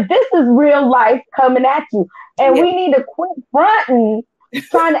 But this is real life coming at you. And we need to quit fronting,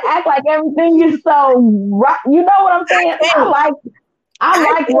 trying to act like everything is so right. You know what I'm saying? I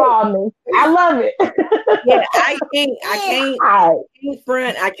like rawness. I love it. Yeah, I can't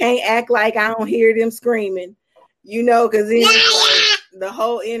front. I can't act like I don't hear them screaming, you know, because the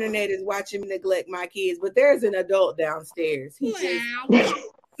whole internet is watching me neglect my kids. But there's an adult downstairs. He just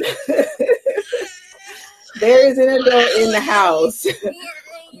there is an adult in the house,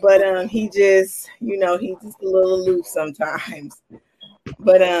 but he just, you know, he's just a little aloof sometimes.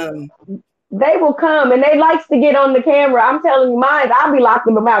 But they will come and they likes to get on the camera. I'm telling you, mine, I'll be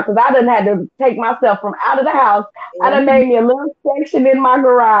locking them out because I done had to take myself from out of the house. I done made me a little section in my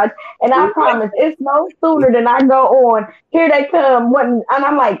garage, and I promise it's no sooner than I go on. Here they come, and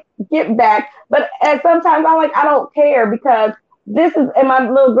I'm like, get back. But sometimes I'm like, I don't care, because this is, and my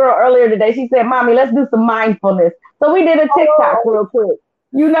little girl earlier today, she said, Mommy, let's do some mindfulness. So we did a TikTok real quick.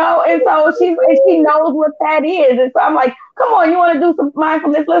 You know, and so she knows what that is. And so I'm like, come on, you want to do some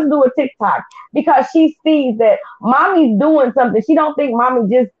mindfulness? Let's do a TikTok. Because she sees that mommy's doing something. She don't think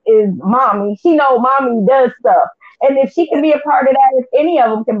mommy just is mommy. She know mommy does stuff. And if she can be a part of that, if any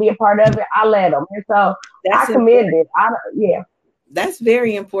of them can be a part of it, I let them. And so I commend it. That's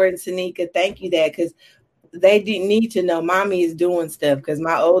very important, Tanika. Thank you that, because they didn't need to know mommy is doing stuff, because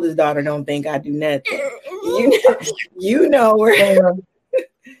my oldest daughter don't think I do nothing. You know where.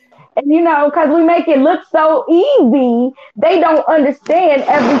 And, you know, because we make it look so easy, they don't understand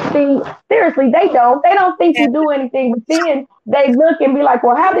everything. Seriously, they don't. They don't think you do anything. But then they look and be like,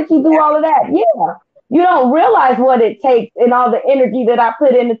 well, how did you do all of that? Yeah. You don't realize what it takes and all the energy that I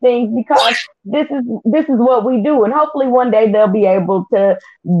put into things, because this is what we do. And hopefully one day they'll be able to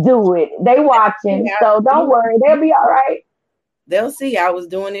do it. They watching. So don't worry. They'll be all right. They'll see I was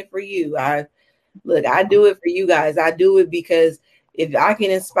doing it for you. I do it for you guys. I do it because if I can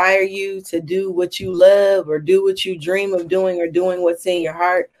inspire you to do what you love or do what you dream of doing or doing what's in your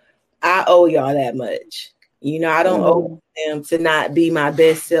heart, I owe y'all that much. You know, I don't owe them to not be my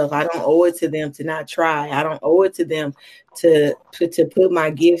best self. I don't owe it to them to not try. I don't owe it to them to put my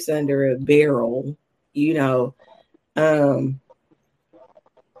gifts under a barrel, you know. But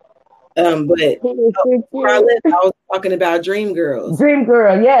before I was talking about Dream Girls. Dream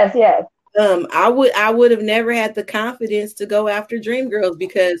Girl, yes. I would have never had the confidence to go after Dream Girls,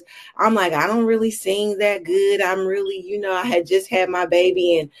 because I'm like, I don't really sing that good. I'm really, you know, I had just had my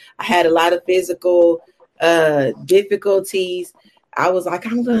baby and I had a lot of physical difficulties. I was like,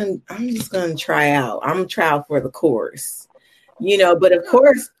 I'm just gonna try out. I'm gonna try out for the chorus, you know. But of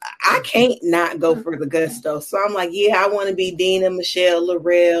course, I can't not go for the gusto. So I'm like, yeah, I want to be Dina, Michelle,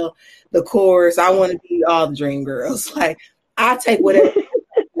 Laurel, the chorus. I want to be all the Dream Girls. Like, I'll take whatever.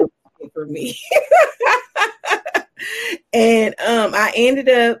 For me. And I ended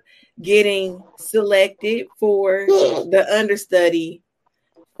up getting selected for the understudy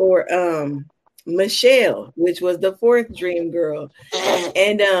for Michelle, which was the fourth Dream Girl.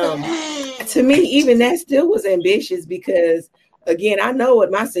 And to me, even that still was ambitious, because again, I know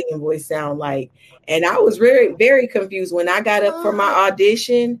what my singing voice sound like. And I was very, very confused when I got up for my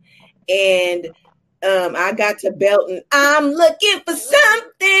audition, and I got to belting, I'm looking for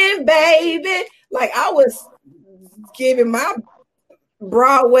something, baby. Like, I was giving my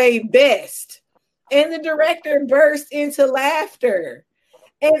Broadway best. And the director burst into laughter.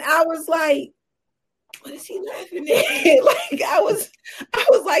 And I was like, what is he laughing at? Like, I was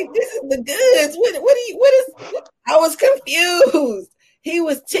like, this is the goods. What I was confused. He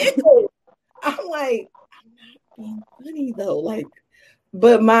was tickled. I'm like, I'm not being funny though. Like,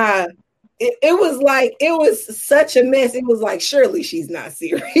 but it was like, it was such a mess. It was like, surely she's not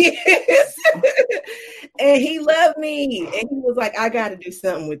serious. And he loved me. And he was like, I got to do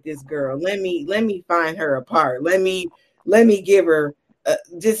something with this girl. Let me find her a part. Let me give her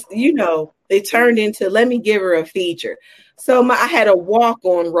just, it turned into, let me give her a feature. So I had a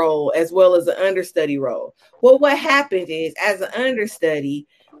walk-on role as well as an understudy role. Well, what happened is, as an understudy,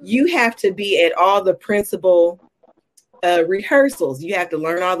 you have to be at all the principal rehearsals. You have to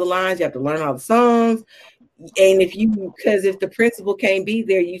learn all the lines. You have to learn all the songs. And if the principal can't be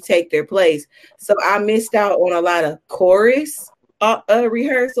there, you take their place. So I missed out on a lot of chorus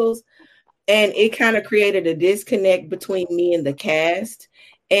rehearsals, and it kind of created a disconnect between me and the cast.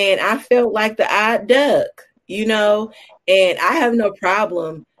 And I felt like the odd duck, and I have no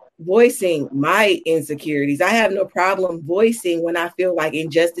problem voicing my insecurities. I have no problem voicing when I feel like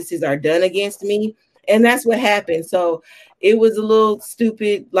injustices are done against me. And that's what happened. So it was a little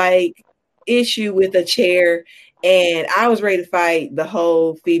stupid, issue with a chair, and I was ready to fight the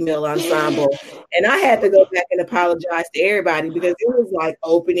whole female ensemble. And I had to go back and apologize to everybody because it was like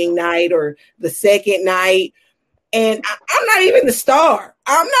opening night or the second night. And I'm not even the star.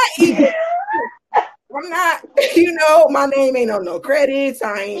 I'm not, my name ain't on no credits.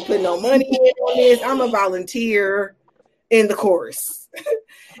 I ain't putting no money in on this. I'm a volunteer in the chorus.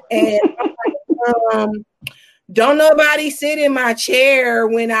 And don't nobody sit in my chair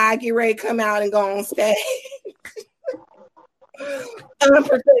when I get ready to come out and go on stage.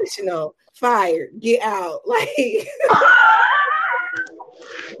 Unprofessional, fired, get out.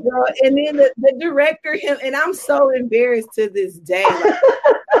 And then the director, and I'm so embarrassed to this day.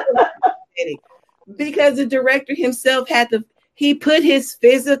 Because the director himself he put his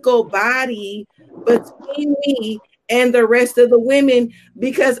physical body between me and the rest of the women,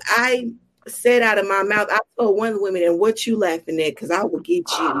 because I said out of my mouth, I told one of the women, and what you laughing at? Because I will get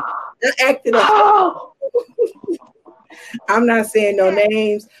you. I acted up. I'm not saying no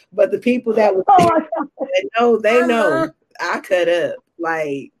names, but the people that were they know I cut up.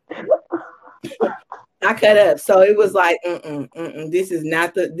 I cut up. So it was like, this is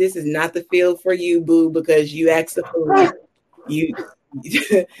not the field for you, boo, because you asked the fool. You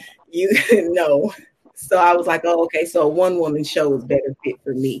know. So I was like, oh, okay. So a one woman show is better fit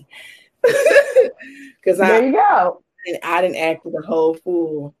for me. Because there you go. I didn't act the whole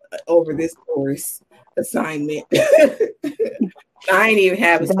fool over this course assignment. I ain't even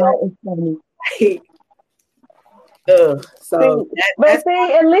have a song. At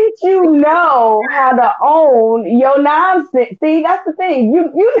least you know how to own your nonsense. See, that's the thing.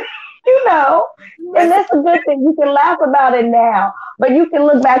 You know, and that's a good thing. You can laugh about it now, but you can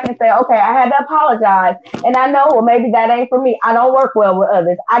look back and say, okay, I had to apologize. And I know, well, maybe that ain't for me. I don't work well with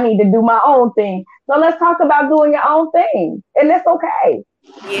others. I need to do my own thing. So let's talk about doing your own thing. And that's okay.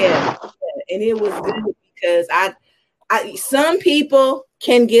 Yeah. And it was good because some people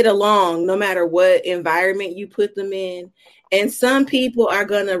can get along no matter what environment you put them in. And some people are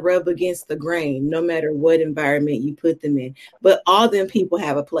going to rub against the grain no matter what environment you put them in. But all them people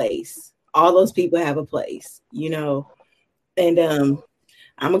have a place. All those people have a place, And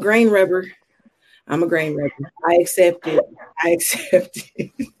I'm a grain rubber. I accept it.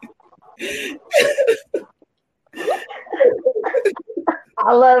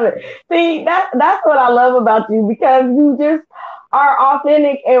 I love it. See, that's what I love about you, because you just are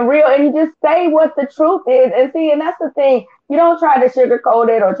authentic and real, and you just say what the truth is. And see, and that's the thing. You don't try to sugarcoat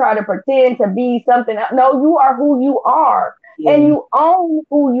it or try to pretend to be something else. No, you are who you are, and you own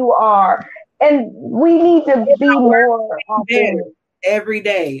who you are. And we need to be more authentic. Every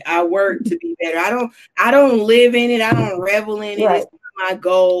day I work to be better. I don't live in it. I don't revel in it. Right. It's not my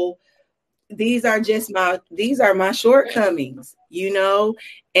goal. These are my shortcomings,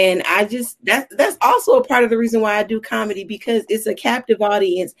 and I just, that's also a part of the reason why I do comedy, because it's a captive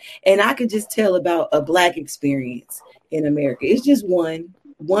audience, and I could just tell about a Black experience in America. It's just one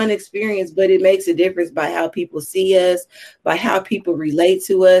experience, but it makes a difference by how people see us, by how people relate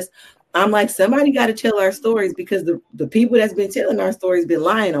to us. I'm like, somebody got to tell our stories, because the people that's been telling our stories been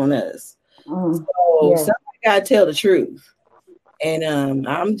lying on us. Somebody got to tell the truth. And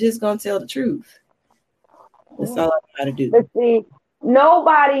I'm just going to tell the truth. That's all I know how to do. But see,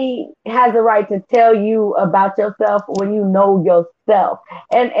 nobody has a right to tell you about yourself when you know yourself.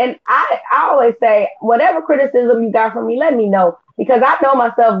 And I always say, whatever criticism you got from me, let me know, because I know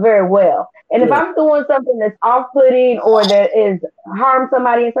myself very well. And if I'm doing something that's off-putting or that is harm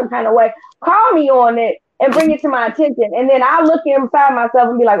somebody in some kind of way, call me on it and bring it to my attention. And then I'll look inside myself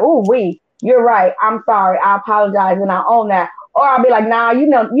and be like, oh, you're right. I'm sorry. I apologize. And I own that. Or I'll be like, nah, you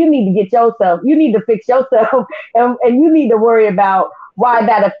need to get yourself. You need to fix yourself. And you need to worry about why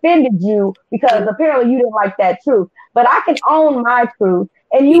that offended you, because apparently you didn't like that truth. But I can own my truth.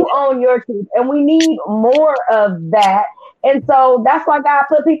 and you own your truth. And we need more of that. And so that's why God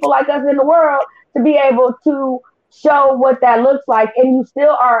put people like us in the world to be able to show what that looks like. And you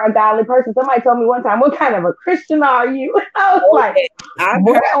still are a godly person. Somebody told me one time, what kind of a Christian are you? I was like,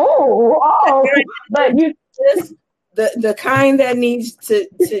 what? Oh, but you just the kind that needs to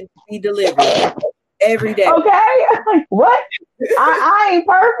be delivered every day. Okay. What? I ain't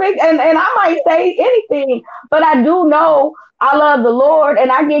perfect and I might say anything, but I do know I love the Lord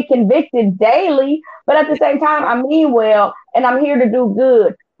and I get convicted daily, but at the same time I mean well and I'm here to do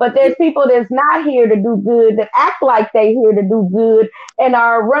good. But there's people that's not here to do good that act like they here to do good and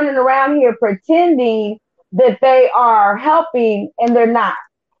are running around here pretending that they are helping and they're not.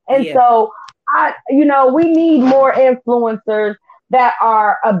 And so we need more influencers that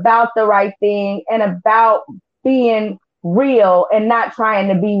are about the right thing and about being real and not trying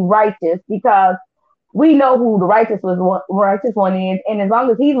to be righteous, because we know who the righteous one is, and as long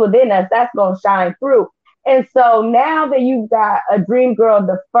as he's within us, that's going to shine through. And so now that you've got a Dream Girl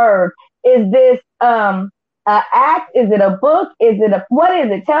Deferred, is this an act? Is it a book? What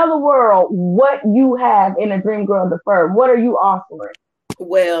is it? Tell the world what you have in a Dream Girl Deferred. What are you offering?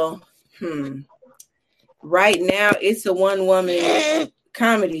 Well, right now it's a one-woman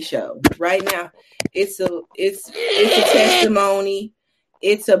comedy show. Right now it's a testimony,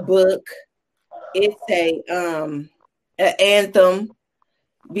 it's a book, it's an anthem,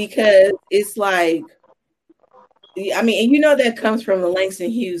 because it's like, I mean, and that comes from the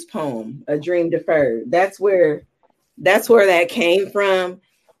Langston Hughes poem, A Dream Deferred. That's where that came from.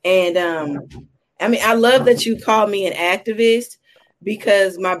 And I mean, I love that you called me an activist,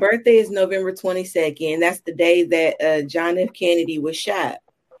 because my birthday is November 22nd. That's the day that John F. Kennedy was shot.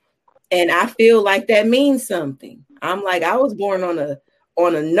 And I feel like that means something. I'm like, I was born on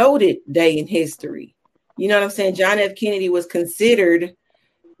a noted day in history. You know what I'm saying? John F. Kennedy was considered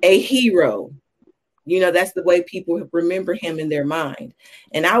a hero. That's the way people remember him in their mind.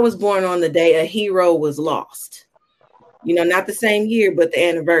 And I was born on the day a hero was lost. Not the same year, but the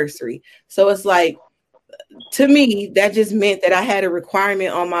anniversary. So it's like, to me, that just meant that I had a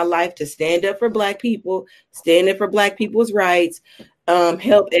requirement on my life to stand up for Black people, stand up for Black people's rights,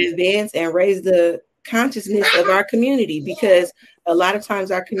 help advance and raise the consciousness of our community, because a lot of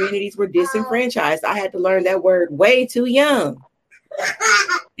times our communities were disenfranchised. I had to learn that word way too young.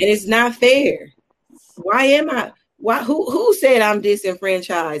 And it's not fair. Who said I'm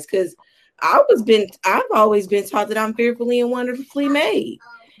disenfranchised? Because I've always been taught that I'm fearfully and wonderfully made.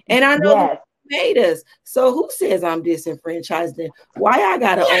 And I know who made us. So who says I'm disenfranchised then? Why I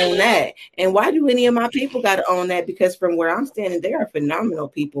gotta own that? And why do any of my people gotta own that? Because from where I'm standing, they are phenomenal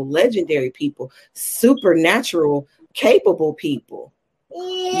people, legendary people, supernatural, capable people.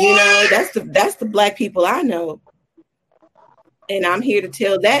 That's the Black people I know. And I'm here to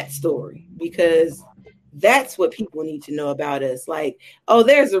tell that story, because that's what people need to know about us. Like, oh,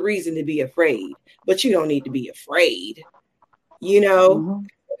 there's a reason to be afraid, but you don't need to be afraid. Mm-hmm.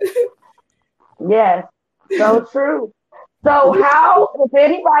 Yes, so true. So if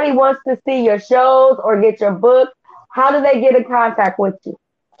anybody wants to see your shows or get your book, how do they get in contact with you?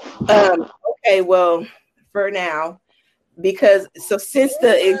 Okay, well, for now, because since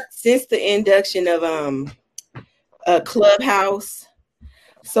the induction of Clubhouse,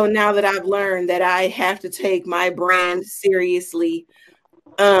 so now that I've learned that I have to take my brand seriously,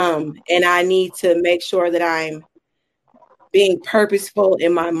 and I need to make sure that I'm being purposeful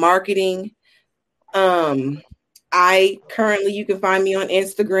in my marketing. You can find me on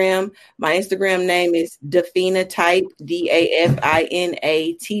Instagram. My Instagram name is Dafina Type, DAFINATYPE.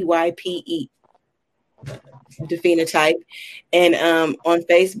 Dafina Type. And on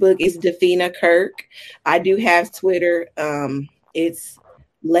Facebook it's Dafina Kirk. I do have Twitter. It's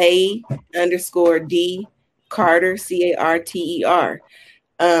Lay_D Carter, CARTER.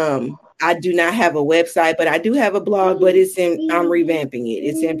 I do not have a website, but I do have a blog, but I'm revamping it.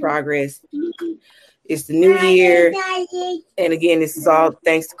 It's in progress. It's the new year. And again, this is all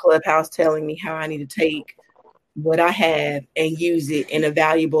thanks to Clubhouse telling me how I need to take what I have and use it in a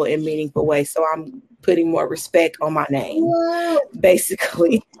valuable and meaningful way. So I'm putting more respect on my name.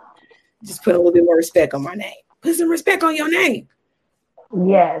 Basically, just put a little bit more respect on my name. Put some respect on your name.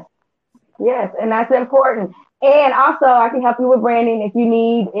 Yes. And that's important. And also, I can help you with branding if you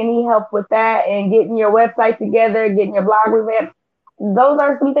need any help with that and getting your website together, getting your blog revamped. Those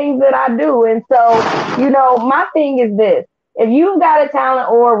are some things that I do. And so, my thing is this. If you've got a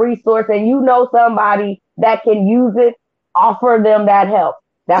talent or a resource and you know somebody that can use it, offer them that help.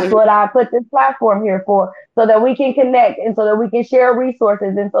 That's what I put this platform here for, so that we can connect and so that we can share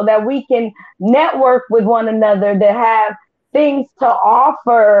resources and so that we can network with one another that have things to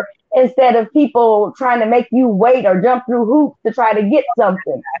offer instead of people trying to make you wait or jump through hoops to try to get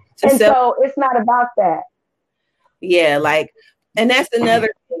something. And so it's not about that. Yeah, like, and that's another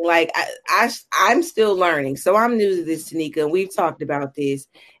thing. Like, I'm still learning, so I'm new to this, Tanika, and we've talked about this,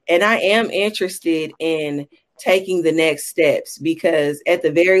 and I am interested in taking the next steps because, at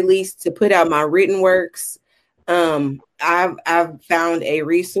the very least, to put out my written works, I've found a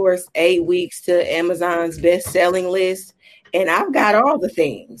resource, 8 weeks to Amazon's best-selling list, and I've got all the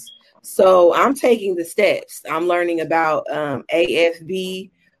things. So I'm taking the steps. I'm learning about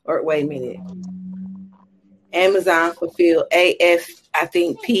AFB, or wait a minute. Amazon fulfill AF, I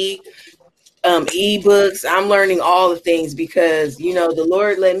think P, ebooks. I'm learning all the things because, the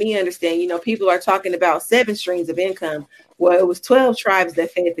Lord let me understand, people are talking about 7 streams of income. Well, it was 12 tribes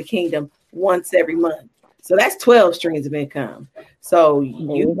that fed the kingdom once every month. So that's 12 streams of income. So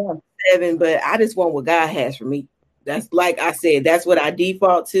you 7, but I just want what God has for me. That's, like I said, that's what I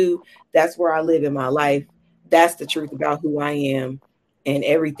default to. That's where I live in my life. That's the truth about who I am and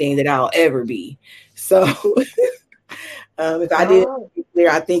everything that I'll ever be. So if I didn't be clear,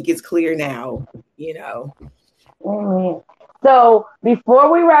 I think it's clear now, Amen. So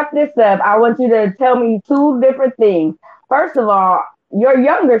before we wrap this up, I want you to tell me 2 different things. First of all, your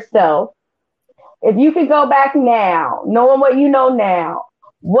younger self, if you could go back now, knowing what you know now,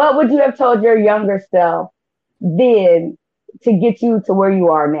 what would you have told your younger self then to get you to where you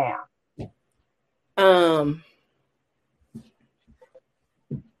are now?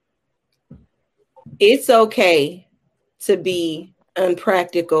 It's okay to be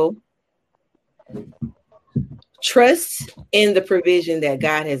unpractical. Trust in the provision that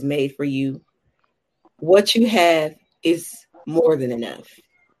God has made for you. What you have is more than enough.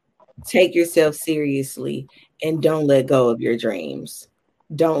 Take yourself seriously and don't let go of your dreams.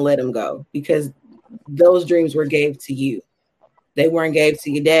 Don't let them go because those dreams were gave to you. They weren't gave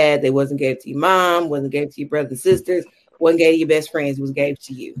to your dad. They wasn't gave to your mom. Wasn't gave to your brothers and sisters. Wasn't gave to your best friends. It was gave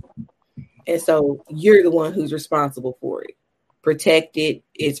to you. And so you're the one who's responsible for it. Protect it.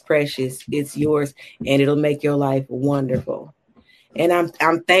 It's precious. It's yours. And it'll make your life wonderful. And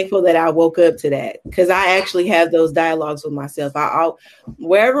I'm thankful that I woke up to that because I actually have those dialogues with myself. I'll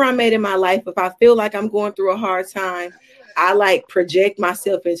wherever I'm at in my life, if I feel like I'm going through a hard time, I project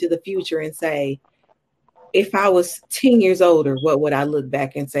myself into the future and say, if I was 10 years older, what would I look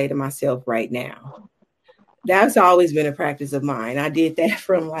back and say to myself right now? That's always been a practice of mine. I did that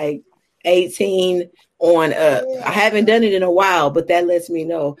from 18 on up. I haven't done it in a while, but that lets me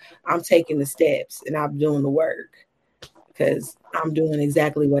know I'm taking the steps and I'm doing the work because I'm doing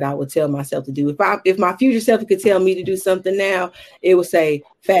exactly what I would tell myself to do. If my future self could tell me to do something now, it would say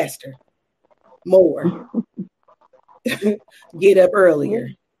faster, more, get up earlier,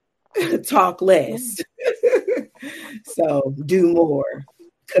 talk less. So do more,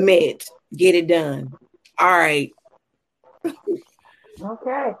 commit, get it done. All right.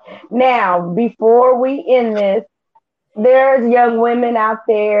 Okay. Now, before we end this, there's young women out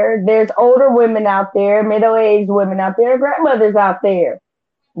there, there's older women out there, middle-aged women out there, grandmothers out there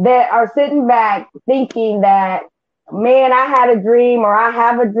that are sitting back thinking that, man, I had a dream or I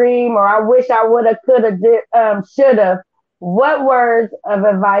have a dream or I wish I would have, could have, should have. What words of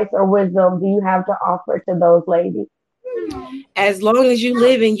advice or wisdom do you have to offer to those ladies? As long as you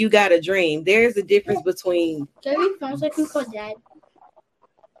live and you got a dream, there's a difference between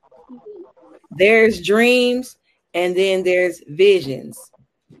there's dreams and then there's visions.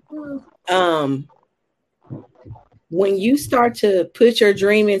 When you start to put your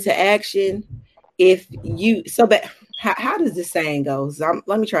dream into action, how does this saying go?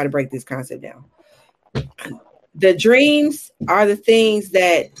 Let me try to break this concept down. The dreams are the things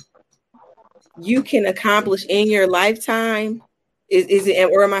that you can accomplish in your lifetime. Is it,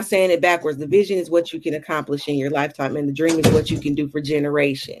 or am I saying it backwards? The vision is what you can accomplish in your lifetime, and the dream is what you can do for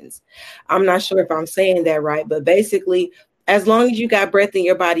generations. I'm not sure if I'm saying that right, but basically, as long as you got breath in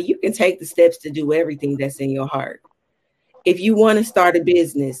your body, you can take the steps to do everything that's in your heart. If you want to start a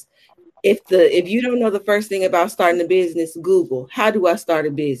business, if you don't know the first thing about starting a business, Google, how do I start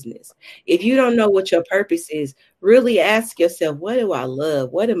a business? If you don't know what your purpose is, really ask yourself, what do I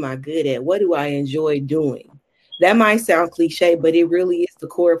love? What am I good at? What do I enjoy doing? That might sound cliche, but it really is the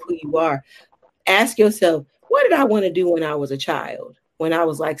core of who you are. Ask yourself, what did I want to do when I was a child? When I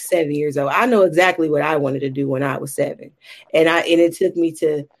was 7 years old, I know exactly what I wanted to do when I was 7. And it took me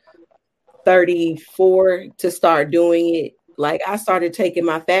to 34 to start doing it. I started taking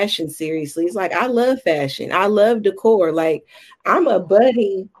my fashion seriously. It's I love fashion. I love decor. I'm a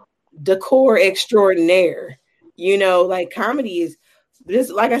budding decor extraordinaire. Comedy is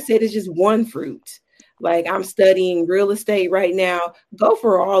this, like I said, it's just one fruit. Like I'm studying real estate right now. Go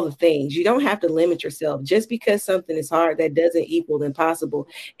for all the things. You don't have to limit yourself. Just because something is hard, that doesn't equal impossible.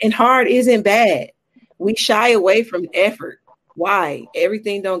 And hard isn't bad. We shy away from effort. Why?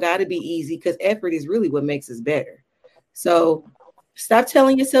 Everything don't got to be easy because effort is really what makes us better. So stop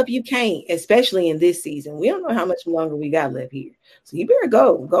telling yourself you can't, especially in this season. We don't know how much longer we got left here. So you better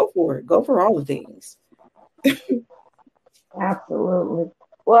go for it. Go for all the things. Absolutely.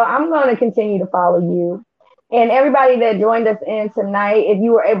 Well, I'm going to continue to follow you. And everybody that joined us in tonight, if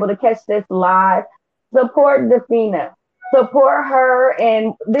you were able to catch this live, support Dafina. Support her.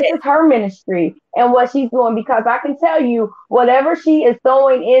 And this is her ministry and what she's doing, because I can tell you, whatever she is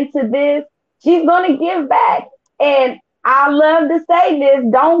throwing into this, she's going to give back. And I love to say this,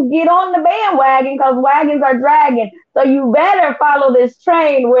 don't get on the bandwagon because wagons are dragging. So you better follow this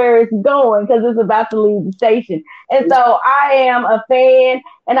train where it's going because it's about to leave the station. And so I am a fan,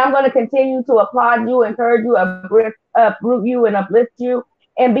 and I'm going to continue to applaud you, encourage you, uproot you, and uplift you,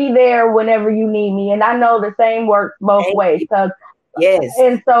 and be there whenever you need me. And I know the same works both ways. Yes.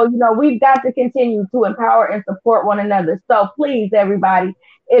 And so, we've got to continue to empower and support one another. So please, everybody,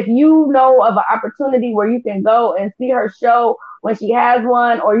 if you know of an opportunity where you can go and see her show when she has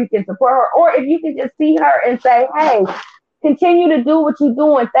one, or you can support her, or if you can just see her and say, hey, continue to do what you're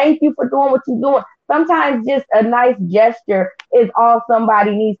doing. Thank you for doing what you're doing. Sometimes just a nice gesture is all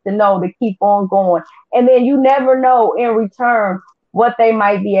somebody needs to know to keep on going. And then you never know in return what they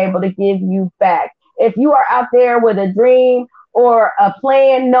might be able to give you back. If you are out there with a dream or a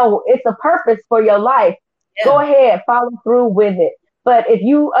plan, no, it's a purpose for your life. Yeah. Go ahead, follow through with it. But if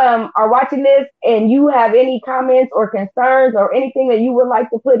you are watching this and you have any comments or concerns or anything that you would like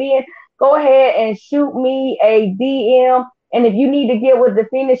to put in, go ahead and shoot me a DM. And if you need to get with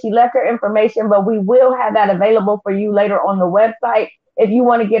Dafina, she left her information, but we will have that available for you later on the website if you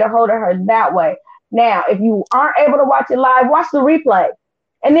want to get a hold of her that way. Now, if you aren't able to watch it live, watch the replay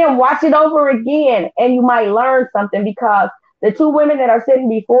and then watch it over again. And you might learn something, because the two women that are sitting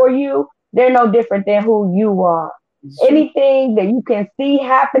before you, they're no different than who you are. Anything that you can see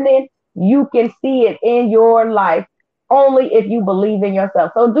happening, you can see it in your life only if you believe in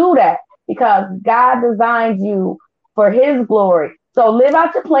yourself. So do that, because God designed you for his glory. So live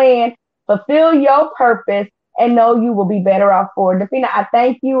out your plan, fulfill your purpose, and know you will be better off for it. Dafina, I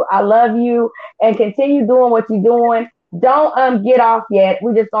thank you. I love you, and continue doing what you're doing. Don't get off yet.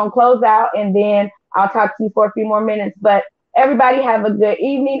 We're just going to close out, and then I'll talk to you for a few more minutes. But everybody have a good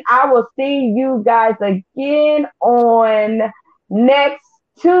evening. I will see you guys again on next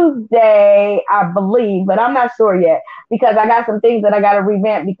Tuesday, I believe, but I'm not sure yet, because I got some things that I got to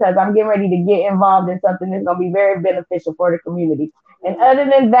revamp, because I'm getting ready to get involved in something that's going to be very beneficial for the community. And other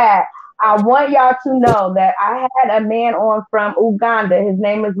than that, I want y'all to know that I had a man on from Uganda. His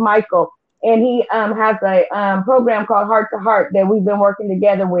name is Michael, and he has a program called Heart to Heart that we've been working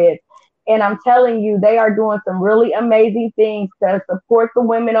together with. And I'm telling you, they are doing some really amazing things to support the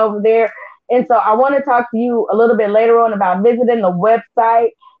women over there. And so I want to talk to you a little bit later on about visiting the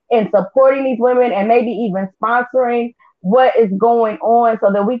website and supporting these women, and maybe even sponsoring what is going on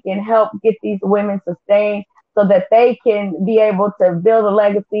so that we can help get these women sustained, so that they can be able to build a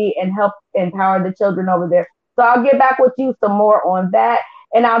legacy and help empower the children over there. So I'll get back with you some more on that.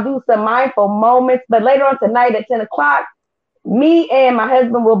 And I'll do some mindful moments. But later on tonight at 10 o'clock, me and my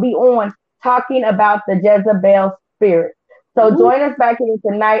husband will be on talking about the Jezebel spirit. So join us back here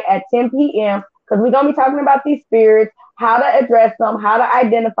tonight at 10 p.m. because we're going to be talking about these spirits, how to address them, how to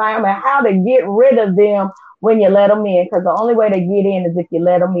identify them, and how to get rid of them when you let them in. Because the only way to get in is if you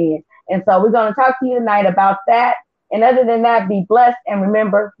let them in. And so we're going to talk to you tonight about that. And other than that, be blessed. And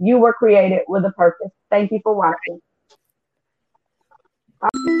remember, you were created with a purpose. Thank you for watching.